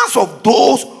assistance of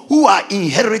those who are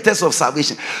inheritors of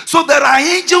salvation. So there are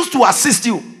angels to assist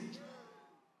you.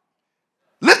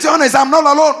 Lift your hands. I'm not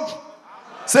alone.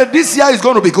 Say, this year is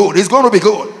going to be good. It's going to be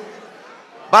good.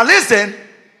 But listen,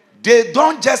 they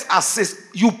don't just assist.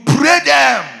 You pray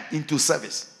them into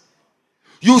service.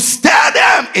 You stir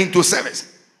them into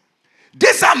service.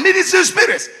 These are ministry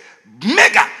spirits.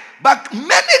 Mega. But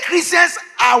many Christians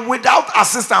are without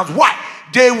assistance. Why?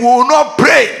 They will not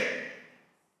pray.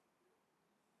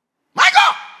 My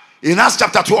God. In Acts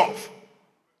chapter 12.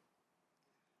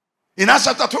 In Acts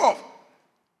chapter 12.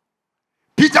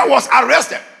 Peter was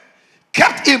arrested.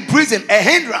 Kept in prison, a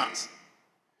hindrance.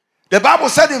 The Bible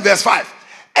said in verse 5,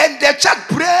 and the church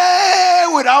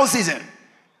prayed without ceasing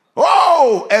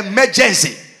Oh,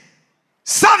 emergency.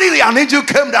 Suddenly an angel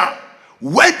came down,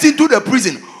 went into the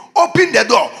prison, opened the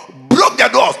door, broke the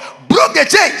doors, broke the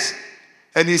chains.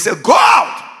 And he said, go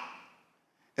out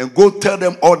and go tell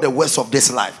them all the words of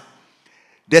this life.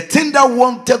 The thing that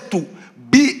wanted to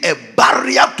be a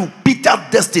barrier to Peter's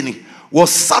destiny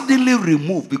was suddenly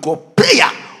removed because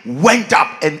prayer went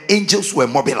up and angels were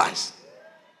mobilized.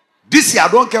 This year, I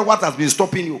don't care what has been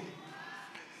stopping you.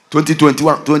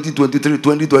 2021, 2023,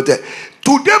 2020.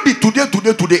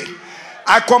 Today.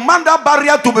 I command that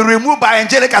barrier to be removed by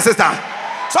angelic assistance.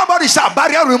 Somebody shout,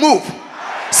 barrier remove.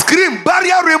 Scream,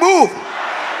 barrier remove.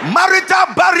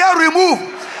 Marital barrier remove.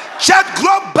 Church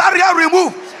growth barrier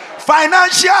remove.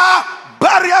 Financial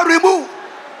barrier remove.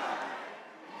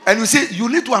 And you see, you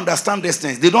need to understand these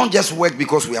things. They don't just work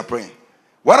because we are praying.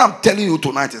 What I'm telling you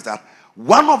tonight is that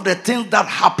one of the things that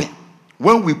happen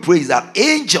when we pray is that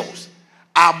angels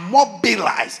are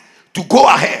mobilized to go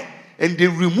ahead and they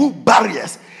remove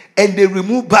barriers. And they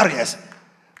remove barriers.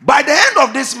 By the end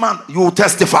of this month, you will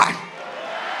testify.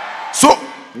 So,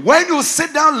 when you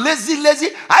sit down lazy,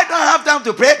 I don't have time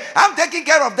to pray. I'm taking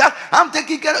care of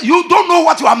that. You don't know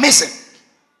what you are missing.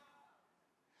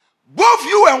 Both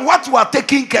you and what you are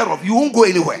taking care of, you won't go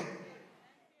anywhere.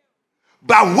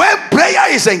 But when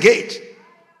prayer is engaged,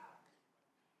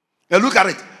 and look at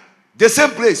it, the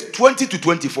same place, 20 to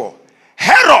 24.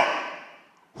 Herod,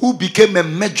 who became a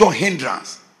major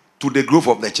hindrance to the growth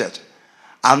of the church,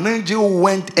 an angel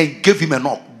went and gave him a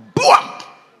knock. Boom!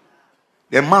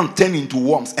 The man turned into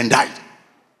worms and died.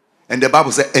 And the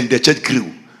Bible said, and the church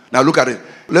grew. Now look at it.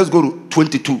 Let's go to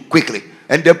 22 quickly.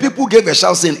 And the people gave a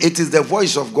shout saying, it is the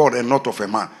voice of God and not of a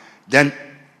man. Then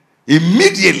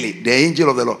immediately the angel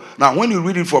of the Lord. Now when you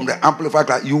read it from the Amplified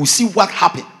class, you will see what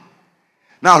happened.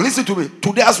 Now listen to me.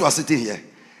 Today as we are sitting here,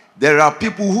 there are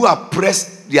people who have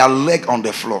pressed their leg on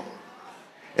the floor.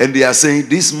 And they are saying,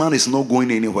 this man is not going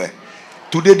anywhere.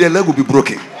 Today the leg will be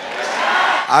broken.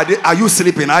 Are you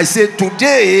sleeping? I say,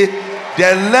 today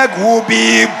the leg will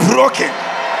be broken.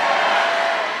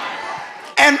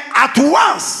 And at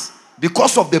once,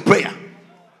 because of the prayer,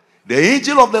 the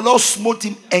angel of the Lord smote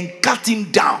him and cut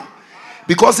him down.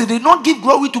 Because he did not give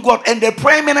glory to God. And the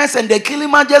preeminence and the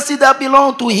killing majesty that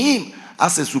belonged to him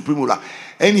as a supreme ruler.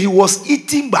 And he was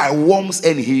eaten by worms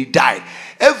and he died.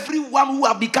 Everyone who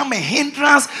has become a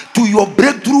hindrance to your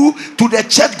breakthrough, to the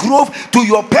church growth, to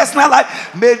your personal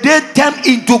life, may they turn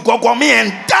into gogomi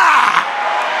and die.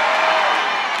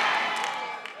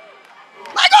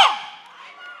 My God.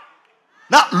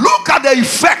 Now look at the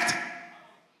effect.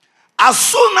 As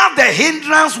soon as the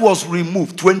hindrance was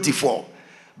removed, 24,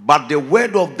 but the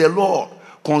word of the Lord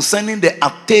concerning the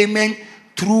attainment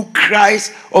through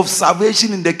Christ of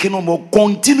salvation in the kingdom will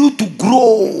continue to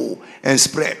grow and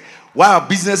spread. Why our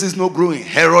business is not growing?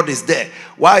 Herod is there.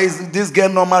 Why is this girl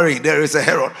not married? There is a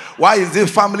Herod. Why is this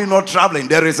family not traveling?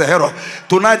 There is a Herod.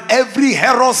 Tonight, every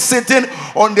Herod sitting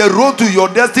on the road to your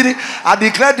destiny, I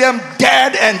declare them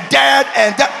dead and dead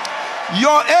and dead.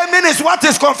 Your amen is what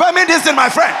is confirming this in my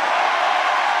friend.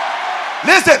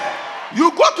 Listen, you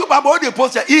go to Babodi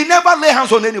Poster, he never lay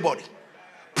hands on anybody.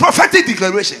 Prophetic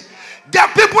declaration. The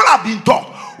people have been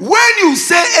taught. When you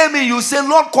say amen, you say,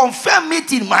 Lord, confirm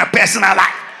it in my personal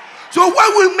life. So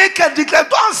when we make a declaration,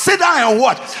 don't sit down and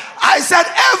watch. I said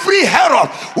every Herod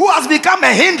who has become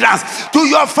a hindrance to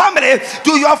your family,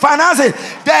 to your finances,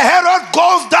 the Herod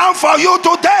goes down for you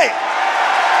today.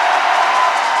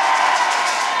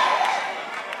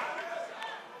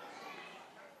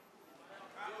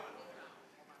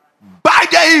 By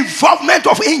the involvement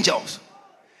of angels.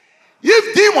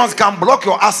 If demons can block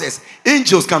your access,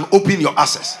 angels can open your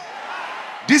access.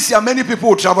 This year many people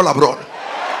will travel abroad.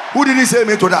 Who didn't say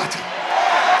me to that?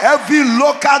 Every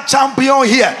local champion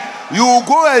here, you will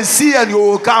go and see and you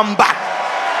will come back.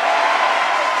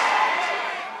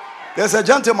 There's a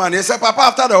gentleman, he said, Papa,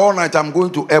 after the whole night, I'm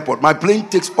going to airport. My plane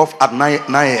takes off at 9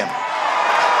 a.m.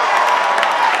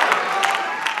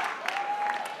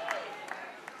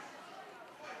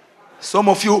 Some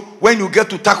of you, when you get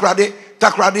to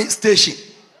Takrady station,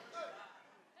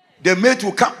 the mate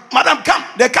will come. Madam, come.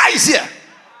 The car is here.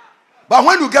 But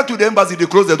when you get to the embassy, they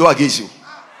close the door against you.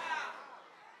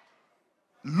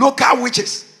 Local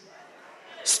witches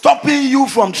stopping you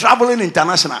from traveling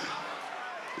international.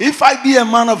 If I be a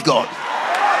man of God,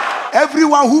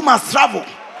 everyone who must travel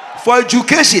for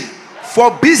education,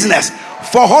 for business,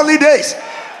 for holidays,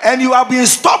 and you are being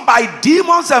stopped by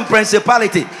demons and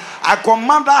principality, I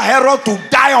command that Herod to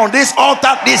die on this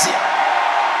altar this year.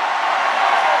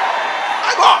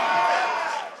 My God.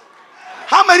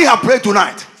 How many have prayed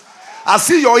tonight? I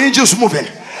see your angels moving.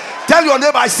 Tell your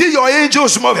neighbor, I see your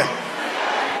angels moving.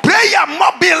 Pray Prayer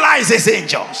mobilizes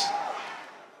angels.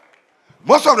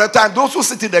 Most of the time, those who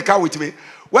sit in the car with me,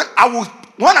 when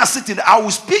I sit in, I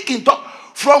will speak in talk.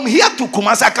 From here to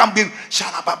Kumasi, I can be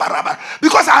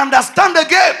because I understand the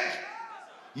game.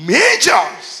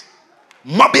 Angels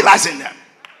mobilizing them.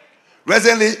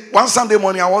 Recently, one Sunday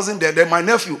morning, I wasn't there. Then my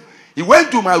nephew, he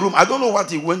went to my room. I don't know what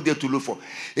he went there to look for.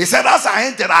 He said, as I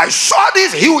entered, I saw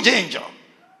this huge angel.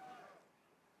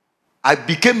 I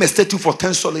became a statue for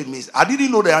 10 solid minutes. I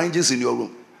didn't know there are angels in your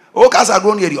room. Oh, because I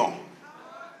don't hear you.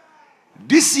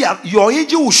 This year, your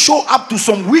angel will show up to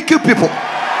some wicked people.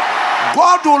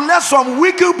 God will let some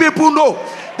wicked people know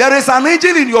there is an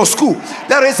angel in your school.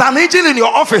 There is an angel in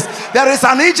your office. There is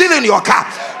an angel in your car.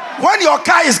 When your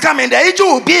car is coming, the angel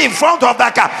will be in front of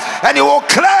that car. And he will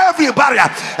clear every barrier.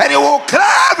 And he will clear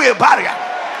every barrier.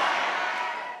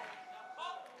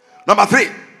 Number 3.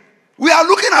 We are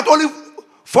looking at only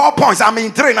 4 points. I'm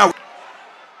in 3 now.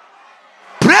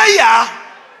 Prayer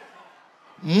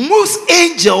moves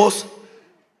angels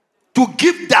to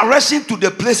give direction to the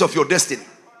place of your destiny.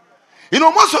 You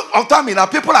know, most of the time,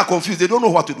 people are confused. They don't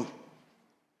know what to do.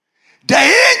 The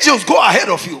angels go ahead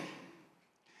of you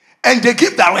and they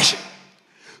give direction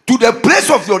to the place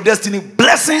of your destiny,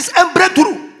 blessings and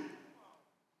breakthrough.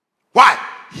 Why?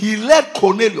 He led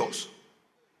Cornelius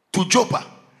to Joppa.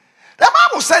 The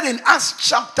Bible said in Acts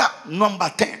chapter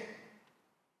number 10,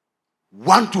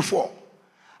 1-4,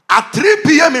 at 3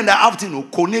 p.m. in the afternoon,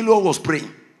 Cornelius was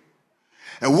praying.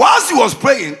 And whilst he was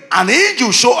praying, an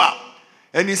angel showed up.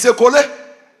 And he said, Kole,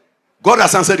 God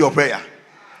has answered your prayer.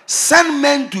 Send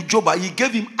men to Joppa. He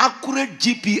gave him accurate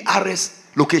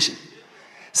GPRS location.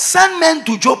 Send men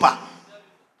to Joppa.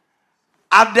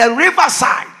 At the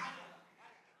riverside.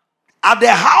 At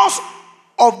the house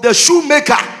of the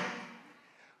shoemaker.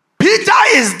 Peter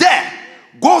is there.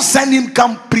 Go send him,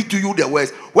 come preach to you the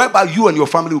words, whereby you and your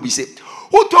family will be saved.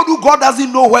 Who told you God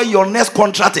doesn't know where your next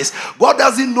contract is? God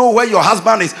doesn't know where your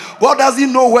husband is. God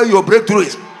doesn't know where your breakthrough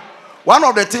is. One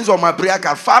of the things on my prayer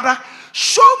card, Father,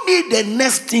 show me the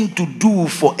next thing to do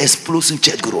for explosive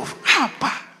church growth.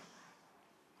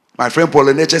 My friend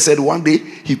Paul Nature said one day,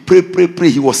 he prayed.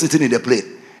 He was sitting in the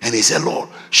plane. And he said, Lord,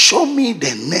 show me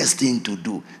the next thing to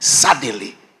do.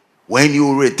 Suddenly, when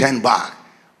you return back,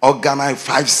 organize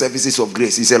 5 services of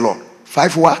grace. He said, Lord,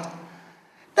 5 what?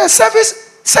 The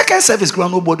second service,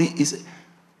 nobody is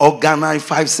organize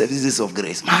 5 services of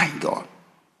grace. My God.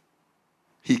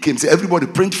 He came, say, everybody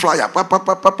print flyer.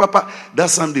 That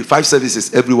Sunday, 5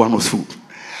 services, everyone was full.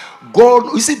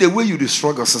 God, you see the way you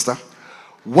struggle, sister.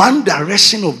 One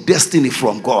direction of destiny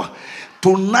from God.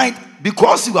 Tonight,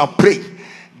 because you are praying,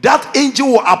 that angel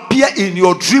will appear in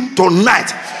your dream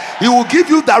tonight. He will give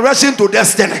you direction to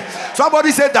destiny. Somebody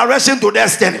say direction to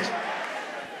destiny.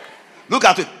 Look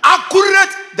at it. Accurate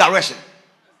direction.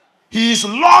 He is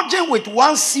lodging with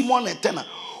one Simon a tenant,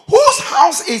 whose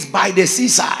house is by the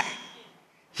seaside.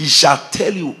 He shall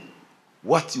tell you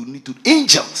what you need to do.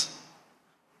 Angels.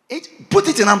 Put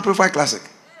it in Amplified Classic.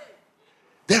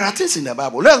 There are things in the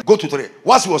Bible. Let's go to 3.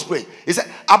 Whilst he was praying, he said,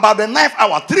 about the 9th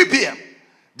hour, 3 p.m.,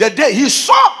 the day he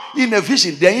saw in a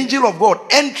vision the angel of God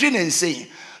entering and saying.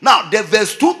 Now, the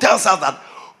verse 2 tells us that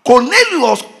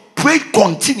Cornelius prayed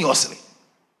continuously.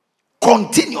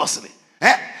 Continuously.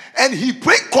 And he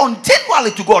prayed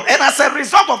continually to God. And as a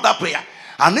result of that prayer,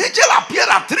 an angel appeared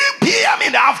at 3 p.m.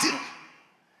 in the afternoon.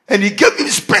 And he gave him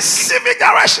specific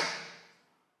direction.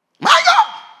 My God.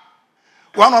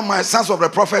 One of my sons of the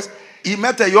prophets, he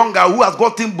met a young guy who has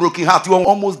gotten broken heart. He was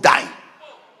almost dying.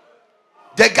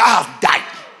 The guy has died.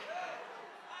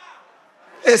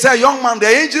 He said, young man, the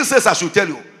angel says I should tell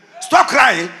you. Stop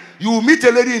crying. You will meet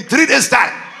a lady in 3 days'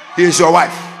 time. He is your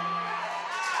wife.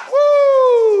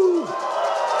 Woo!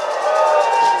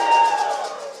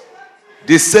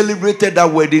 They celebrated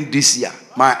that wedding this year.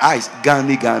 My eyes,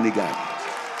 Gani. Look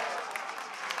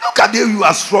at them, you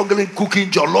are struggling, cooking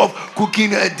jollof,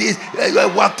 cooking this,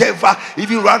 whatever.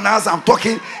 Even right now as I'm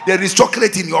talking, there is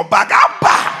chocolate in your bag.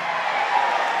 Abba!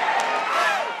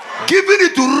 Giving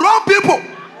it to wrong people.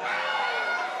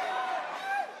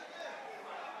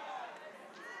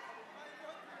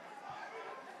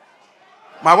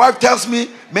 My wife tells me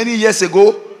many years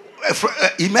ago,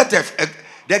 he met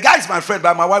the guy is my friend,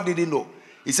 but my wife didn't know.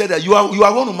 He said that you are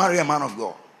going to marry a man of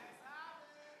God.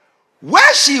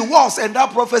 Where she was and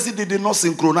that prophecy did not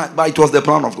synchronize, but it was the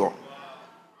plan of God.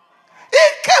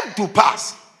 It came to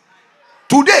pass.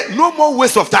 Today, no more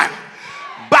waste of time.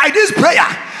 By this prayer,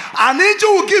 an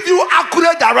angel will give you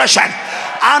accurate direction.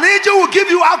 An angel will give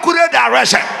you accurate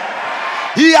direction.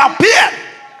 He appeared.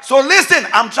 So listen,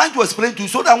 I'm trying to explain to you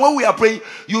so that when we are praying,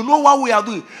 you know what we are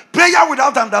doing. Prayer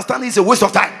without understanding is a waste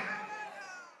of time.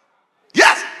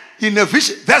 Yes, in a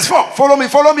vision. Verse 4. Follow me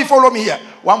here.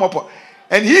 One more point.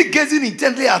 And he gazing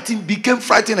intently at him, became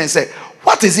frightened and said,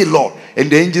 what is it, Lord? And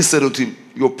the angel said to him,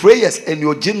 your prayers and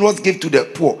your generous gift to the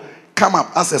poor come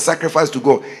up as a sacrifice to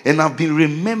God, and have been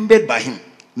remembered by him.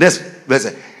 Next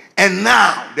verse. And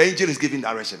now the angel is giving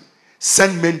direction.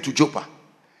 Send men to Joppa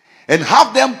and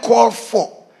have them call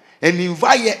for and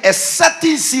invite a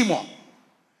certain Simon.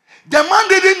 The man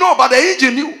didn't know, but the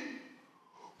angel knew.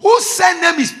 Who sent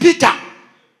them is Peter.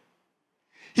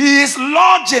 He is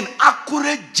lodging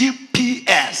accurate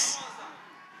GPS.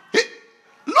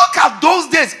 Look at those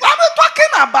days. What are we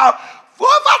talking about? For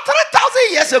over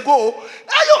 3,000 years ago,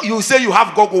 you say you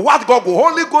have Google. What Google?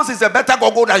 Holy Ghost is a better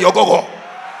Google than your Google.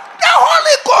 The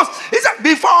Holy Ghost is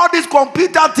before all these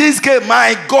computer things came.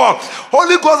 My God,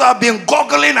 Holy Ghost have been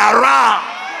goggling around.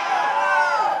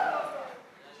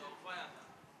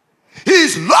 He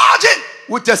is lodging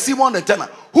with a Simon the tenor,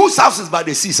 whose house is by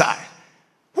the seaside.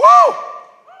 Woo!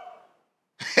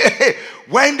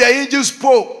 When the angel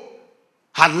spoke,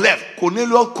 had left,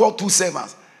 Cornelius called 2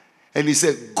 servants and he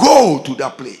said, go to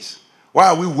that place. Why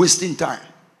are we wasting time?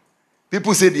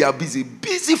 People say they are busy.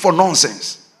 Busy for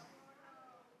nonsense.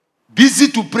 Busy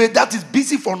to pray, that is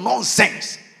busy for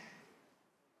nonsense.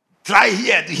 Try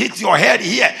here, hit your head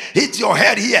here, hit your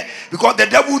head here. Because the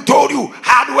devil told you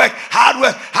hard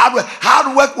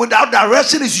work without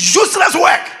direction is useless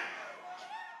work.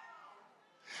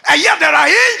 And yet there are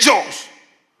angels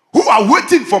who are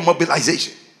waiting for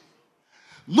mobilization.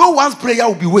 No one's prayer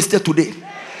will be wasted today.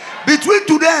 Between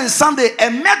today and Sunday, a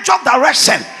major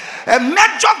direction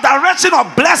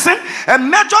of blessing, a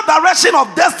major direction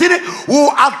of destiny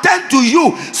will attend to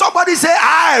you. Somebody say,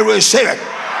 I receive it.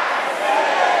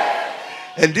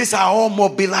 And these are all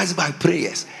mobilized by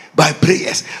prayers, by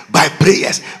prayers, by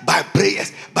prayers, by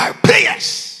prayers, by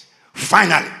prayers.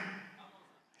 Finally,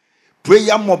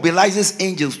 prayer mobilizes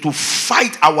angels to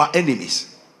fight our enemies,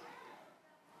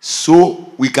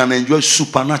 so we can enjoy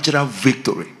supernatural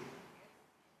victory.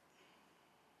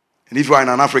 And if you are in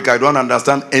Africa, you don't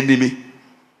understand enemy,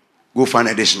 go find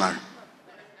a dictionary.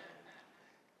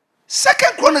 2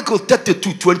 Chronicles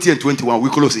 32, 20 and 21. We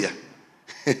close here.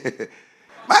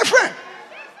 My friend.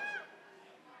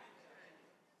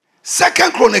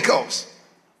 2 Chronicles.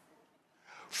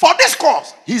 For this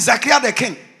cause, Hezekiah the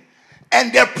king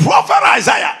and the prophet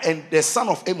Isaiah and the son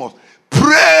of Amos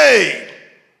prayed.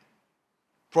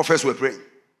 Prophets were praying.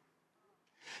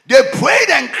 They prayed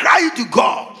and cried to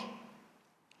God.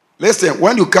 Listen,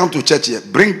 when you come to church here,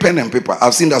 bring pen and paper.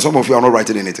 I've seen that some of you are not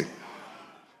writing anything.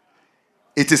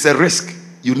 It is a risk.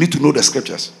 You need to know the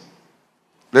scriptures.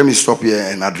 Let me stop here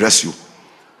and address you.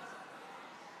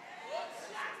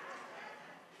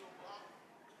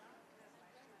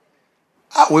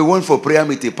 We went for prayer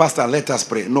meeting. Pastor, let us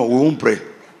pray. No, we won't pray.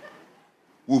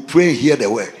 We'll pray and hear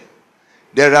the word.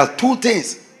 There are 2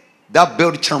 things that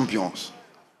build champions: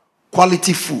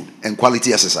 quality food and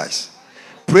quality exercise.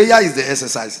 Prayer is the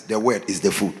exercise, the word is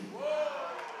the food.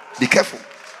 Be careful.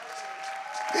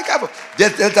 Be careful.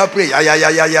 Just let her pray.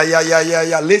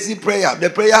 Yeah. Lazy prayer. The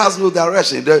prayer has no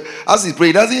direction. As he prays,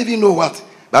 he doesn't even know what.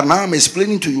 But now I'm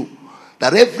explaining to you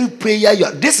that every prayer,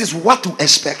 this is what to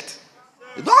expect.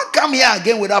 You don't come here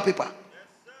again without paper.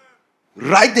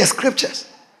 Write the scriptures.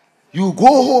 You go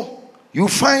home, you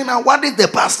find out what did the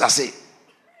pastor say.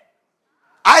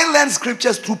 I learn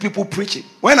scriptures through people preaching.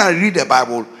 When I read the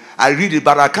Bible, I read it,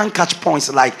 but I can't catch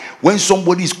points like when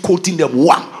somebody is quoting them,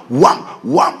 wham.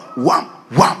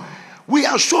 We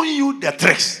are showing you the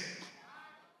tricks.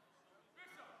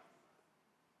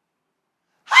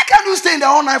 How can you stay in the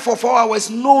all night for 4 hours?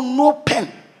 No pen.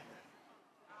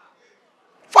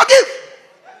 Forgive.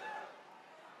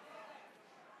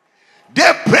 They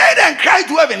prayed and cried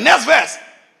to heaven. Next verse.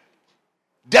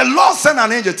 The Lord sent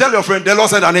an angel. Tell your friend, the Lord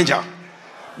sent an angel.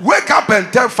 Wake up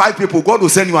and tell 5 people, God will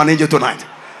send you an angel tonight.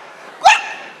 What?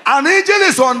 An angel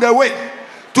is on the way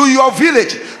to your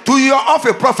village, to your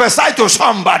office. Prophesy to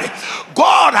somebody.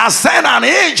 God has sent an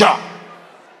angel.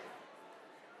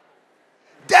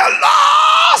 The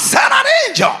Lord sent an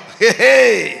angel.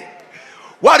 Hey.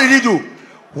 What did he do?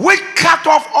 We cut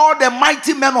off all the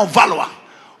mighty men of valor.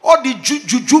 All the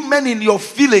juju men in your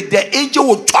village, the angel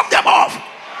will chop them off.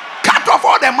 Cut off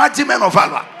all the mighty men of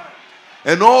valor.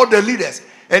 And all the leaders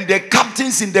and the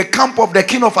captains in the camp of the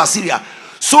king of Assyria.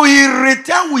 So he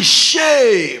returned with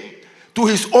shame to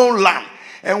his own land.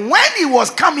 And when he was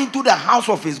coming to the house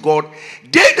of his God,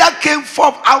 they that came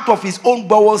forth out of his own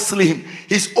bowels slew him.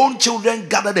 His own children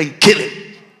gathered and killed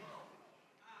him.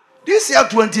 This year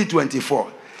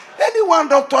 2024, anyone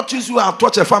that touches you have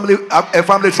touched a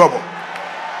family trouble.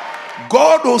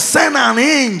 God will send an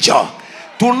angel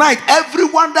Tonight,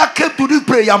 everyone that came to this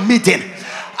prayer meeting,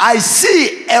 I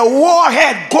see a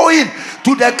warhead going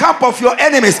to the camp of your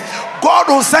enemies. God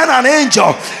will send an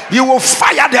angel. He will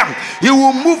fire them. He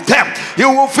will move them. He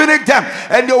will finish them.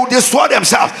 And they will destroy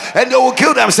themselves. And they will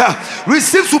kill themselves.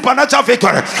 Receive supernatural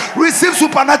victory. Receive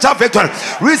supernatural victory.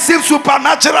 Receive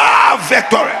supernatural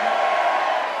victory.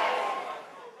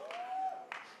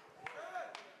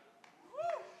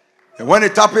 And when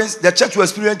it happens, the church will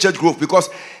experience church growth, because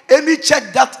any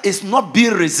church that is not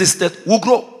being resisted will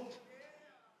grow.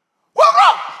 Will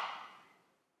grow.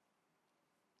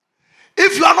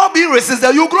 If you are not being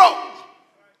resisted, you grow.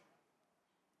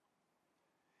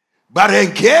 But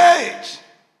engage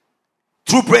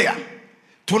through prayer.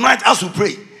 Tonight, as we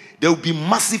pray, there will be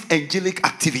massive angelic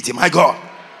activity. My God,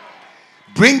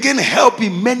 bringing help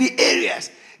in many areas.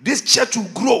 This church will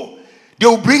grow. They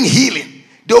will bring healing.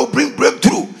 They will bring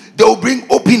breakthrough. They will bring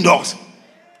open doors.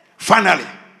 Finally,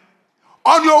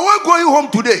 on your way going home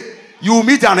today, you will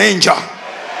meet an angel.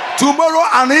 Tomorrow,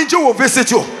 an angel will visit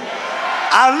you.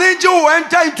 An angel will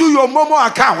enter into your Momo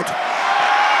account.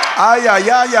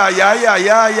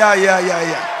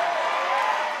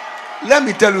 Let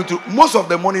me tell you too, most of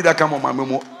the money that come on my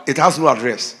Momo, it has no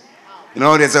address. You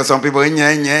know, there's some people, oh,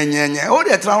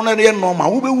 they're trying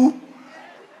normal.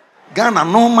 Ghana,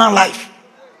 normal life.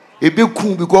 They don't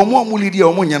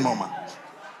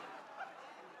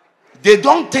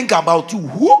think about you.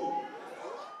 Who?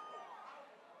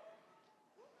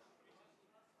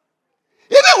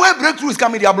 Even when breakthrough is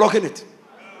coming, they are blocking it.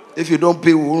 If you don't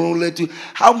pay, we won't let you.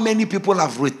 How many people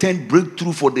have returned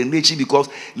breakthrough for the nation because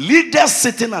leaders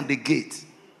sitting at the gate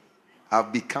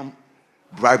have become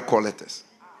bribe collectors?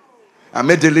 I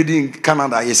met a lady in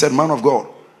Canada. He said, man of God,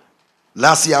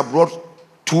 last year I brought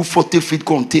 240-feet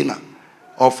container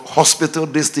of hospital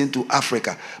this thing to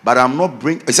Africa, but I'm not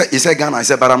bringing. He said Ghana. I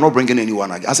said, but I'm not bringing anyone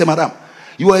again. I said, madam,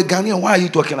 you are a Ghanaian. Why are you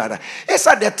talking like that? He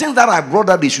said, the things that I brought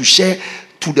that they should share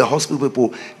to the hospital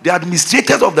people, the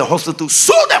administrators of the hospital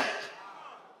sue them.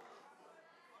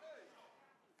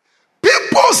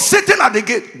 People sitting at the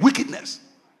gate, wickedness.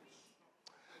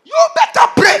 You better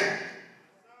pray.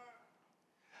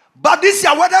 But this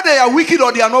year, whether they are wicked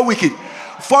or they are not wicked,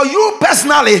 for you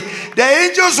personally, the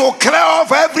angels will clear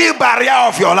off every barrier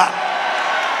of your life.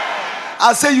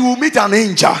 I say you will meet an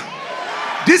angel.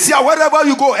 This year, wherever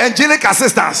you go, angelic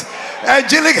assistance,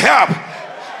 angelic help.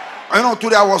 You know,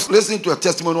 today I was listening to a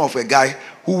testimony of a guy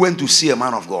who went to see a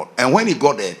man of God. And when he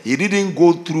got there, he didn't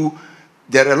go through,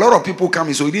 there are a lot of people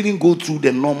coming, so he didn't go through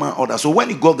the normal order. So when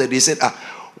he got there, they said,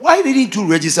 why didn't you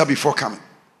register before coming?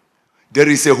 There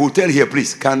is a hotel here,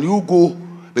 please. Can you go?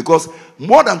 Because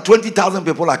more than 20,000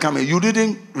 people are coming. You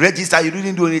didn't register. You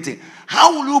didn't do anything.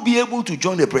 How will you be able to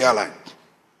join the prayer line?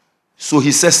 So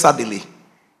he said suddenly,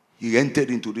 he entered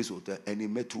into this hotel and he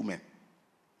met two men.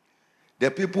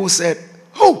 The people said,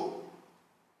 oh,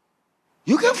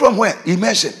 you came from where? He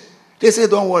mentioned. They said,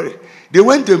 don't worry. They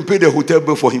went and paid the hotel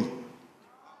bill for him.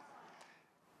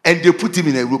 And they put him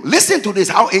in a room. Listen to this,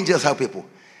 how angels help people.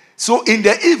 So in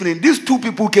the evening, these two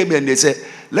people came and they said,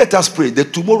 let us pray. The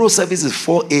tomorrow service is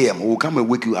 4 a.m. We'll come and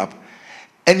wake you up.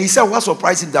 And he said, what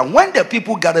surprised him that when the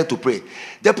people gathered to pray,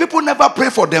 the people never pray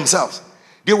for themselves.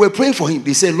 They were praying for him.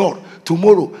 They said, Lord,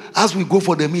 tomorrow, as we go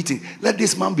for the meeting, let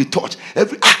this man be touched.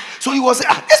 So he was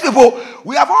saying, these people,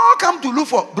 we have all come to look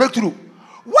for breakthrough.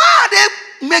 Why are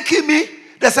they making me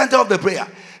the center of the prayer?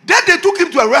 Then they took him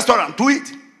to a restaurant to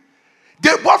eat.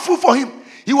 They bought food for him.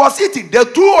 He was eating. The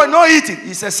two were not eating.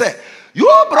 He said, sir, you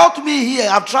brought me here.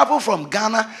 I've traveled from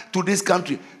Ghana to this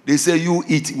country. They say, you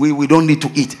eat. We don't need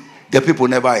to eat. The people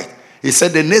never ate. He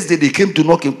said the next day they came to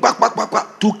knock him.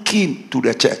 Took him to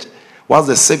the church. While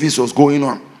the service was going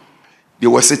on, they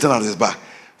were sitting at his back.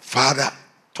 Father,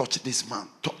 touch this man.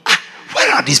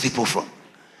 Where are these people from?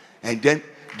 And then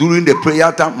during the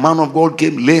prayer time, man of God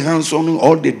came, lay hands on him.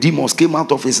 All the demons came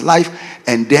out of his life.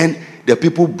 And then the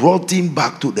people brought him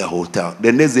back to the hotel.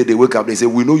 The next day they wake up, they say,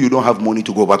 we know you don't have money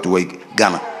to go back to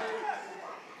Ghana.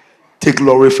 Take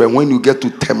lorry fare. When you get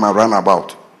to Tema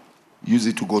roundabout, use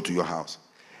it to go to your house.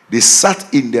 They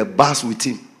sat in the bus with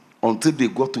him until they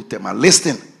got to Tema.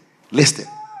 Listen.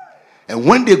 And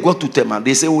when they got to Tema,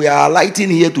 they say, we are alighting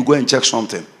here to go and check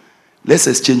something. Let's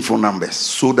exchange phone numbers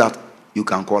so that you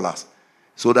can call us.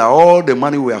 So that all the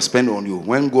money we have spent on you,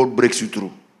 when God breaks you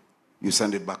through, you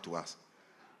send it back to us.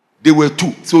 They were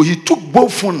two. So he took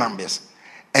both phone numbers.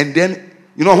 And then,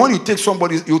 you know, when you take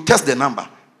somebody, you test the number.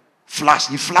 Flash.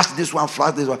 He flashed this one,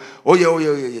 flash this one. Oh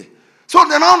yeah. So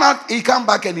then now he come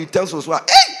back and he tells us,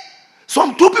 hey,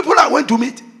 some two people I went to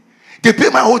meet. They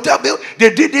paid my hotel bill.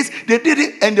 They did this. They did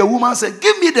it. And the woman said,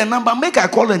 give me the number. Make I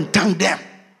call and thank them.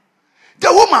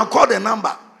 The woman called the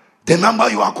number. The number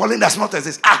you are calling does not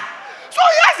exist. So he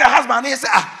asked the husband, he said,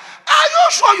 are you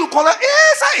sure you collect? He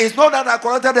said, it's not that I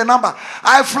collected the number.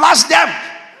 I flashed them.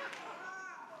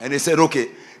 And he said, okay,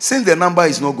 since the number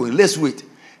is not going, let's wait.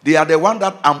 They are the one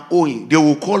that I'm owing. They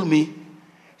will call me.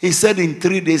 He said in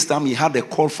 3 days' time, he had a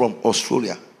call from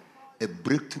Australia. A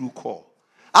breakthrough call.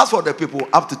 As for the people,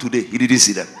 up to today, he didn't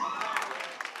see them.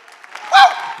 Well,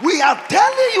 we are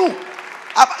telling you.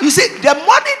 You see, the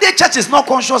modern day church is not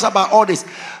conscious about all this.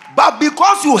 But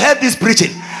because you heard this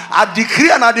preaching, I decree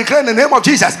and I declare in the name of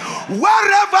Jesus,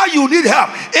 wherever you need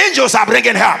help, angels are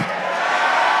bringing help.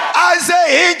 I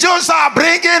say angels are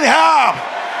bringing help.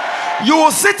 You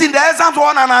will sit in the exam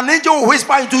one and an angel will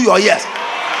whisper into your ears.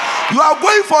 You are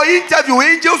going for interview,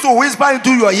 angels will whisper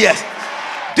into your ears.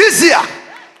 This year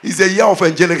is a year of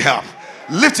angelic help.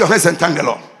 Lift your hands and thank the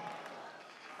Lord.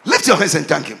 Lift your hands and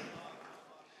thank Him.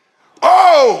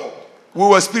 Oh, we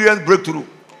will experience breakthrough.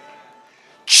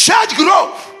 Church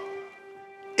growth.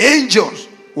 Angels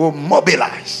will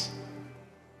mobilize.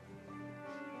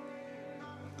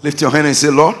 Lift your hand and say,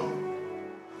 Lord,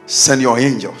 send your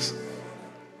angels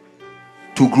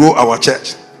to grow our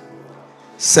church.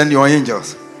 Send your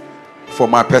angels for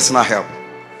my personal help.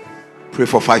 Pray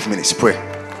for 5 minutes. Pray.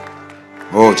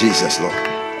 Oh, Jesus, Lord.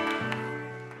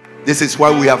 This is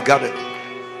why we have gathered.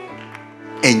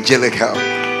 Angelic help.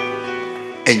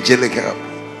 Angelic help.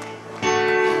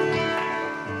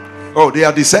 Oh, they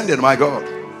are descending, my God.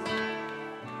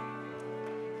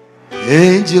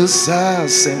 Angels are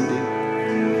ascending.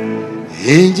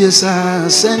 Angels are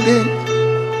ascending.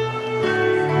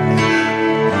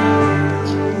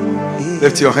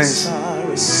 Lift your hands.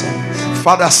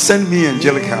 Father, send me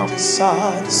angelic help. You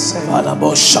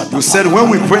said when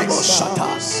we pray,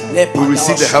 we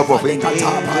receive the help of angels.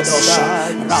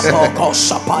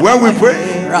 When we pray,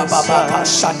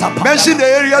 mention the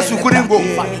areas you couldn't go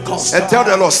and tell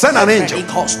the Lord, send an angel.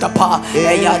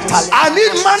 I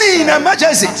need money in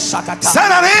emergency.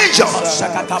 Send an angel.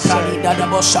 Send an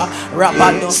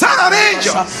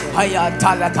angel.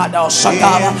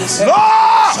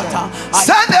 Lord,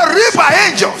 send a reaper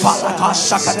angel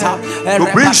to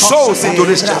bring souls into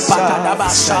this church.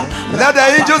 Let the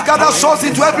angels gather souls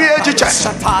into every age church.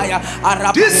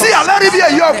 This year, let it be a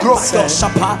year of growth.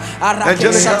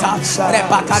 Angelic help.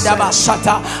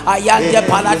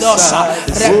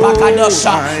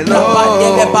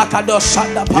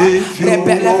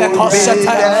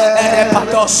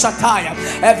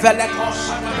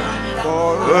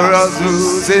 For us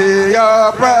to see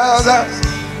your presence.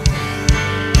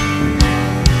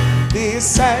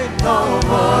 Descend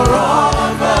over all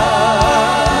of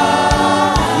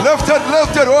us. Lift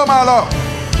it, oh my Lord.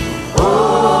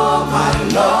 Oh my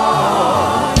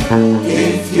Lord,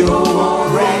 if you will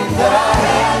rain the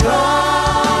heavens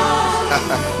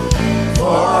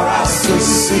for us to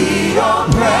see your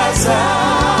presence,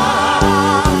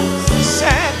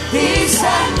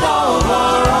 descend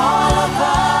over all of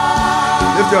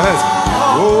us. Lift your hands.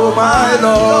 Oh my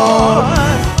Lord.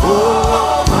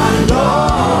 Oh my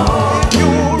Lord,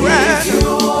 if you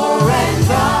will rain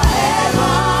the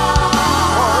heavens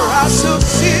for us to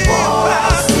see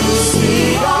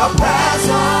your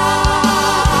presence,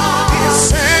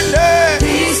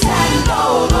 descend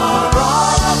over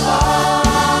all of us.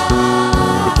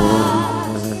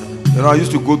 You know, I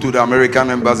used to go to the American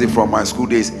embassy from my school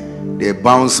days. They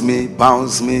bounce me.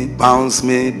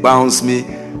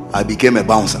 I became a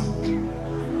bouncer.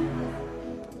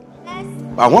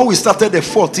 But when we started the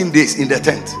 14 days in the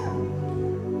tent,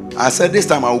 I said, this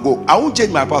time I will go. I won't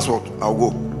change my passport. I'll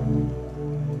go.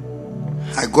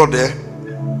 I got there.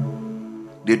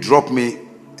 They dropped me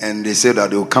and they said that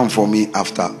they will come for me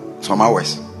after some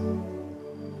hours.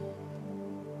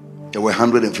 There were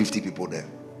 150 people there.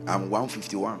 I'm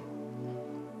 151.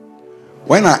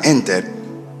 When I entered,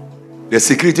 the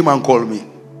security man called me.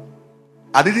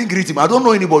 I didn't greet him. I don't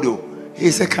know anybody.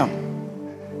 He said, come,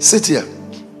 sit here.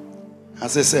 I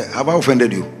said, sir, have I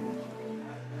offended you?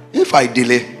 If I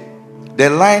delay, the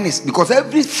line is, because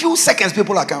every few seconds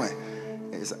people are coming.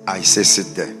 I said,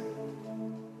 sit there.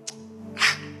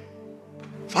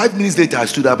 5 minutes later, I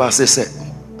stood up. I said, sir,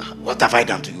 what have I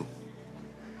done to you?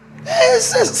 He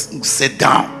says, sit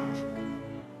down.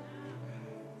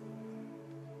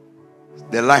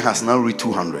 The line has now reached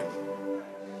 200.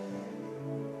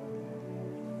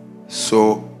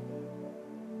 So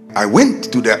I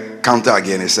went to the counter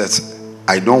again. He says,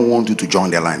 I don't want you to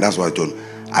join the line. That's what I told him.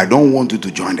 I don't want you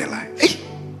to join the line. Hey,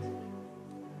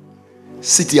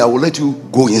 city, I will let you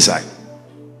go inside.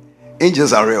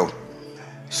 Angels are real.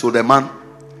 So the man,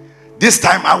 this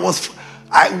time I was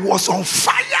on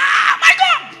fire. My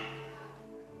God.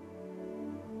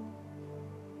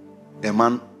 the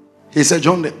man. He said,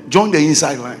 join the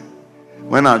inside line.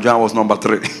 When I joined, I was number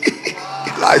 3.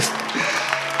 Life.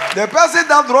 The person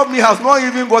that dropped me has not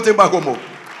even gotten back home.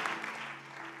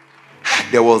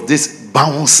 There was this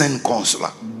bouncing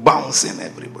consular, bouncing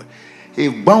everybody. He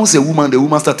bounced a woman, the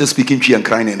woman started speaking Twi and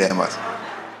crying in the embassy.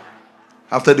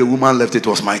 After the woman left, it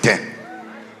was my turn.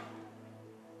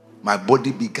 My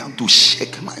body began to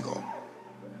shake, my God.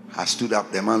 I stood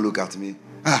up, the man looked at me.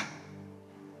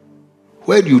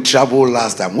 Where did you travel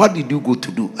last time? What did you go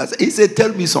to do? He said,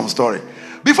 tell me some story.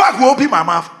 Before I could open my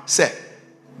mouth, say,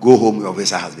 go home, your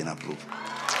visa has been approved.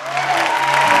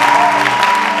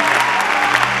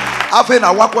 After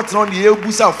I walk on the air,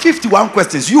 51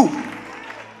 questions. You.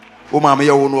 Oh, mama,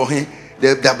 you know him.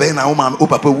 The Bena, oh, mama, oh,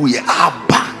 papa, we are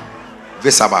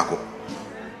visa bako.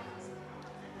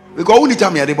 Because only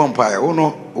time you are the vampire, oh,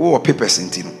 no, oh, papers in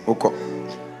Tino. Okay.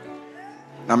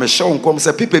 Now, me show come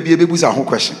say, people be able to answer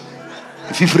question.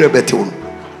 If you free better one.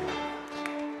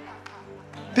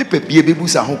 People be able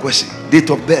to answer question. Date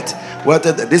of birth. What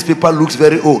this paper looks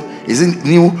very old. Isn't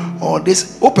new? Or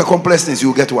this open complex things,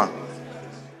 you get one.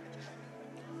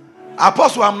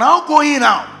 Apostle, I'm now going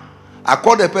out. I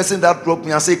called the person that dropped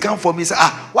me and say, come for me. Say,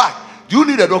 why? Do you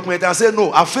need a document? I said,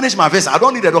 no, I finished my visa. I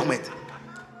don't need a document.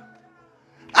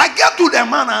 I get to the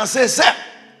man and say, sir,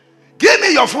 give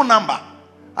me your phone number.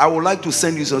 I would like to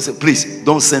send you something. Please,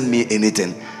 don't send me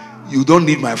anything. You don't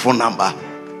need my phone number.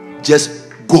 Just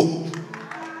go.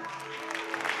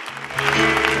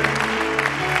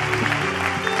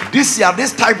 This year,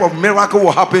 this type of miracle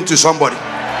will happen to somebody.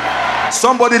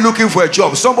 Somebody looking for a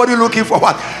job. Somebody looking for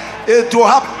what? It will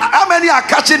happen. How many are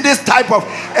catching this type of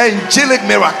angelic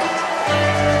miracle?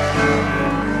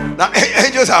 Now,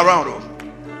 angels are around. Oh.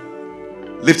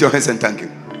 Lift your hands and thank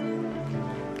him.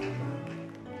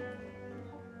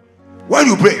 When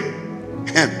you pray,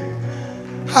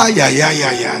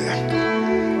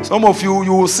 some of you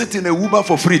will sit in a Uber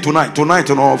for free tonight,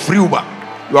 or free Uber.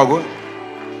 You are going.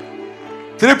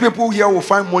 3 people here will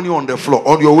find money on the floor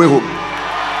on your way home.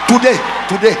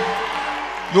 Today,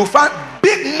 you'll find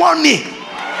big money.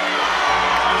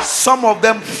 Some of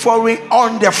them falling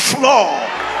on the floor,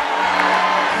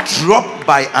 dropped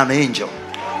by an angel.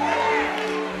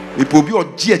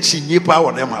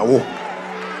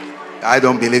 I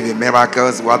don't believe in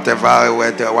miracles, whatever,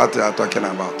 what they are talking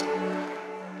about.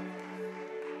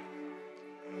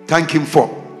 Thank him for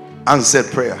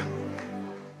answered prayer.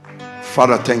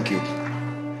 Father, thank you.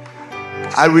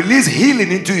 I release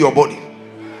healing into your body.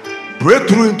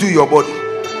 Breakthrough into your body.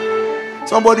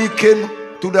 Somebody came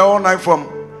to the all night from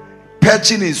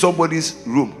perching in somebody's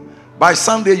room. By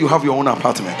Sunday, you have your own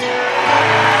apartment.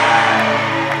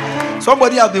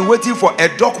 Somebody has been waiting for a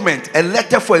document, a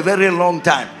letter for a very long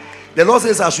time. The Lord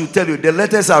says I should tell you, the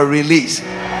letters are released.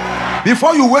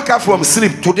 Before you wake up from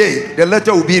sleep today, the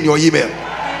letter will be in your email.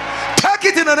 Take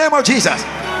it in the name of Jesus.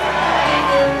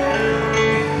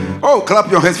 Oh, clap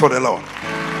your hands for the Lord.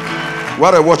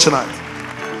 What a watch night.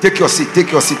 Take your seat,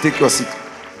 take your seat, take your seat.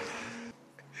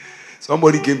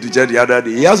 Somebody came to church the other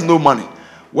day. He has no money.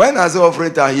 When I said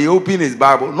offering time, he opened his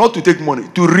Bible, not to take money,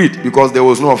 to read, because there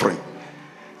was no offering.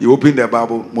 He opened the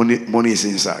Bible, money is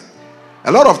inside.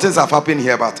 A lot of things have happened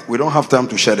here, but we don't have time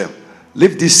to share them.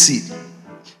 Leave this seed.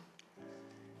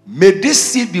 May this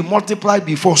seed be multiplied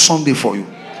before Sunday for you.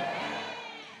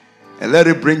 And let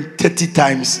it bring 30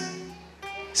 times,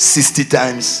 60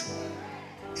 times,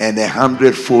 and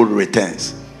 100-fold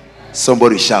returns.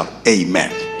 Somebody shout,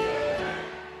 amen.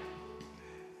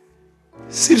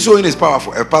 Seed sowing is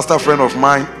powerful. A pastor friend of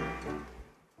mine,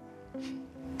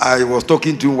 I was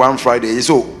talking to him one Friday. He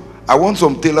said, I want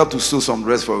some tailor to sew some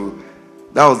dress for you.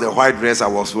 That was the white dress I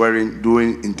was wearing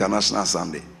during International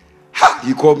Sunday.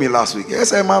 He called me last week.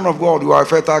 Yes, a man of God, you are a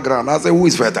fertile ground. I said, who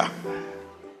is fertile?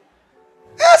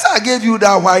 Yes, I gave you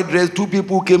that white dress. 2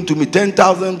 people came to me,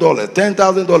 $10,000,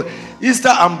 $10,000. Easter,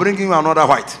 I'm bringing you another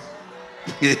white.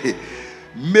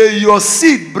 May your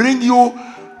seed bring you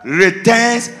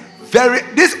returns.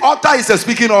 This altar is a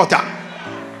speaking altar.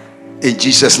 In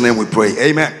Jesus' name we pray.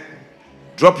 Amen.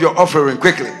 Drop your offering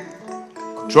quickly.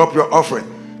 Drop your offering.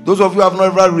 Those of you who have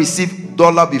never received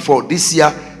dollar before, this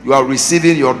year you are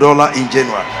receiving your dollar in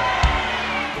January.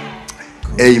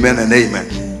 Amen and amen.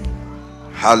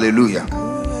 Hallelujah.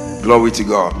 Glory to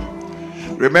God.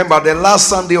 Remember, the last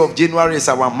Sunday of January is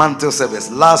our mantle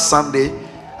service. Last Sunday,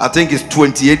 I think it's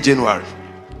 28 January.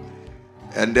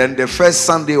 And then the first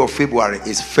Sunday of February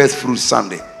is First Fruit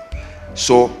Sunday.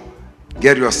 So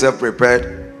get yourself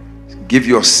prepared. Give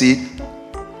your seed.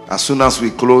 As soon as we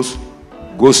close,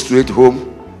 go straight home.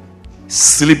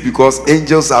 Sleep, because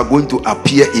angels are going to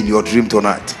appear in your dream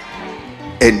tonight.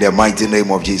 In the mighty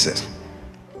name of Jesus.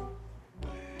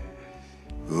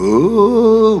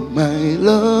 Oh, my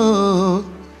Lord,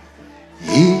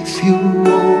 if you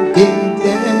obey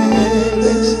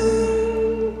this.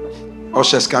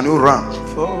 Ushers, can you run?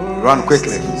 Run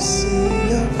quickly.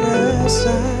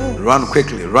 Run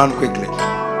quickly. Run quickly.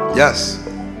 Yes.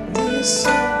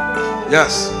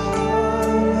 Yes.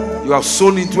 You have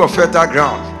sown into a fertile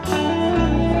ground.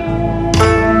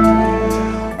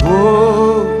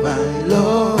 Oh, my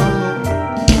Lord,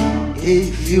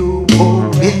 if you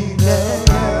open the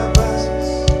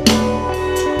heavens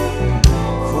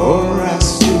for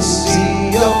us to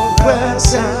see your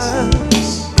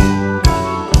presence,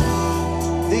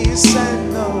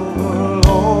 descend over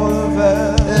all of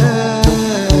us.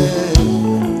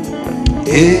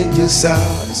 Angels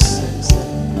are ascending.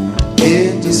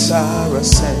 Angels are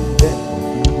ascending.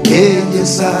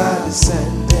 Angels are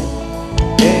ascending.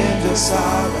 Angels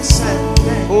are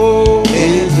ascending. Oh,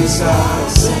 angels are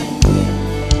ascending.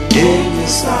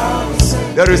 Angels are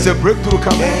ascending. There is a breakthrough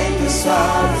coming. Angels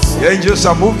are ascending. The angels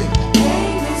are moving.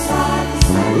 Angels are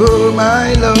ascending. Oh,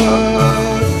 my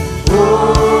Lord.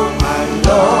 Oh, my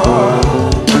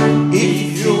Lord,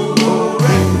 if you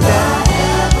open the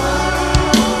heavens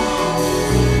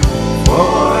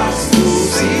for us to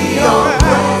see your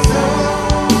presence,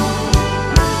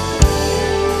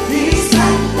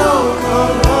 descend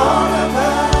over all of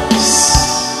us.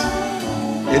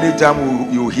 Anytime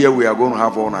you hear we are going to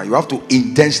have honor, you have to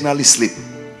intentionally sleep.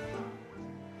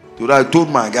 Today I told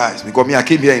my guys, because I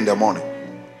came here in the morning.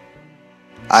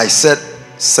 I said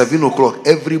 7 o'clock,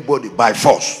 everybody by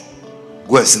force,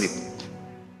 go and sleep.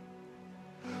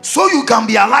 So you can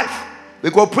be alive.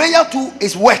 Because prayer too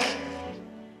is work.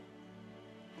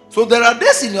 So there are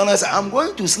days in your life, I'm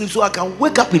going to sleep so I can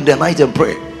wake up in the night and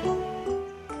pray.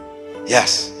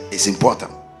 Yes, it's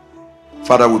important.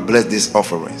 Father, we bless these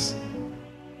offerings.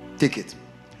 Take it.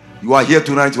 You are here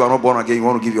tonight, you are not born again, you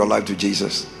want to give your life to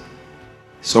Jesus.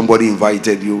 Somebody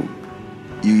invited you.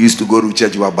 You used to go to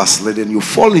church, you are backslidden. You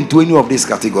fall into any of this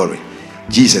category.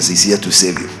 Jesus is here to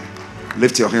save you.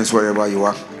 Lift your hands wherever you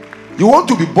are. You want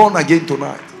to be born again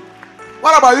tonight.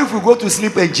 What about if you go to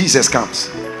sleep and Jesus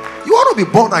comes? You want to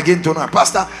be born again tonight.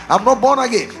 Pastor, I'm not born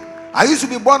again. I used to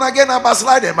be born again, I'm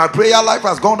backslidden. My prayer life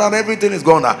has gone down, everything is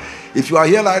gone down. If you are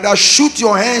here like that, shoot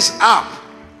your hands up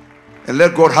and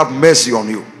let God have mercy on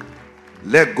you.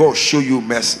 Let God show you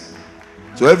mercy.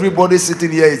 So everybody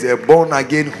sitting here is a born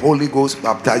again, Holy Ghost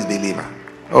baptized believer.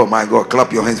 Oh my God,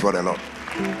 clap your hands for the Lord.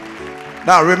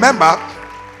 Now remember,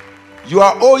 you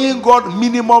are owing God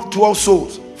minimum 12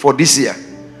 souls for this year.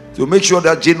 So make sure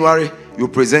that January you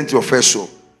present your first soul.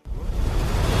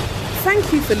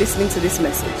 Thank you for listening to this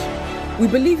message. We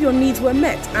believe your needs were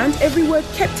met and every word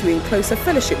kept you in closer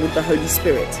fellowship with the Holy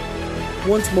Spirit.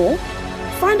 Want more?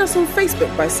 Find us on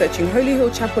Facebook by searching Holy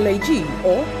Hill Chapel AG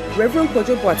or Reverend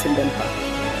Kojo Boateng-Bempah.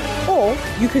 Or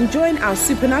you can join our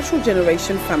Supernatural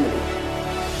Generation family.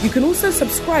 You can also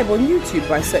subscribe on YouTube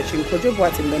by searching Kojo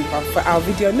Boateng-Bempah for our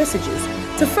video messages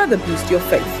to further boost your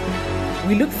faith.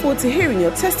 We look forward to hearing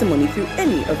your testimony through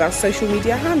any of our social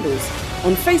media handles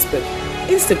on Facebook,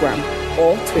 Instagram,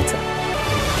 or Twitter.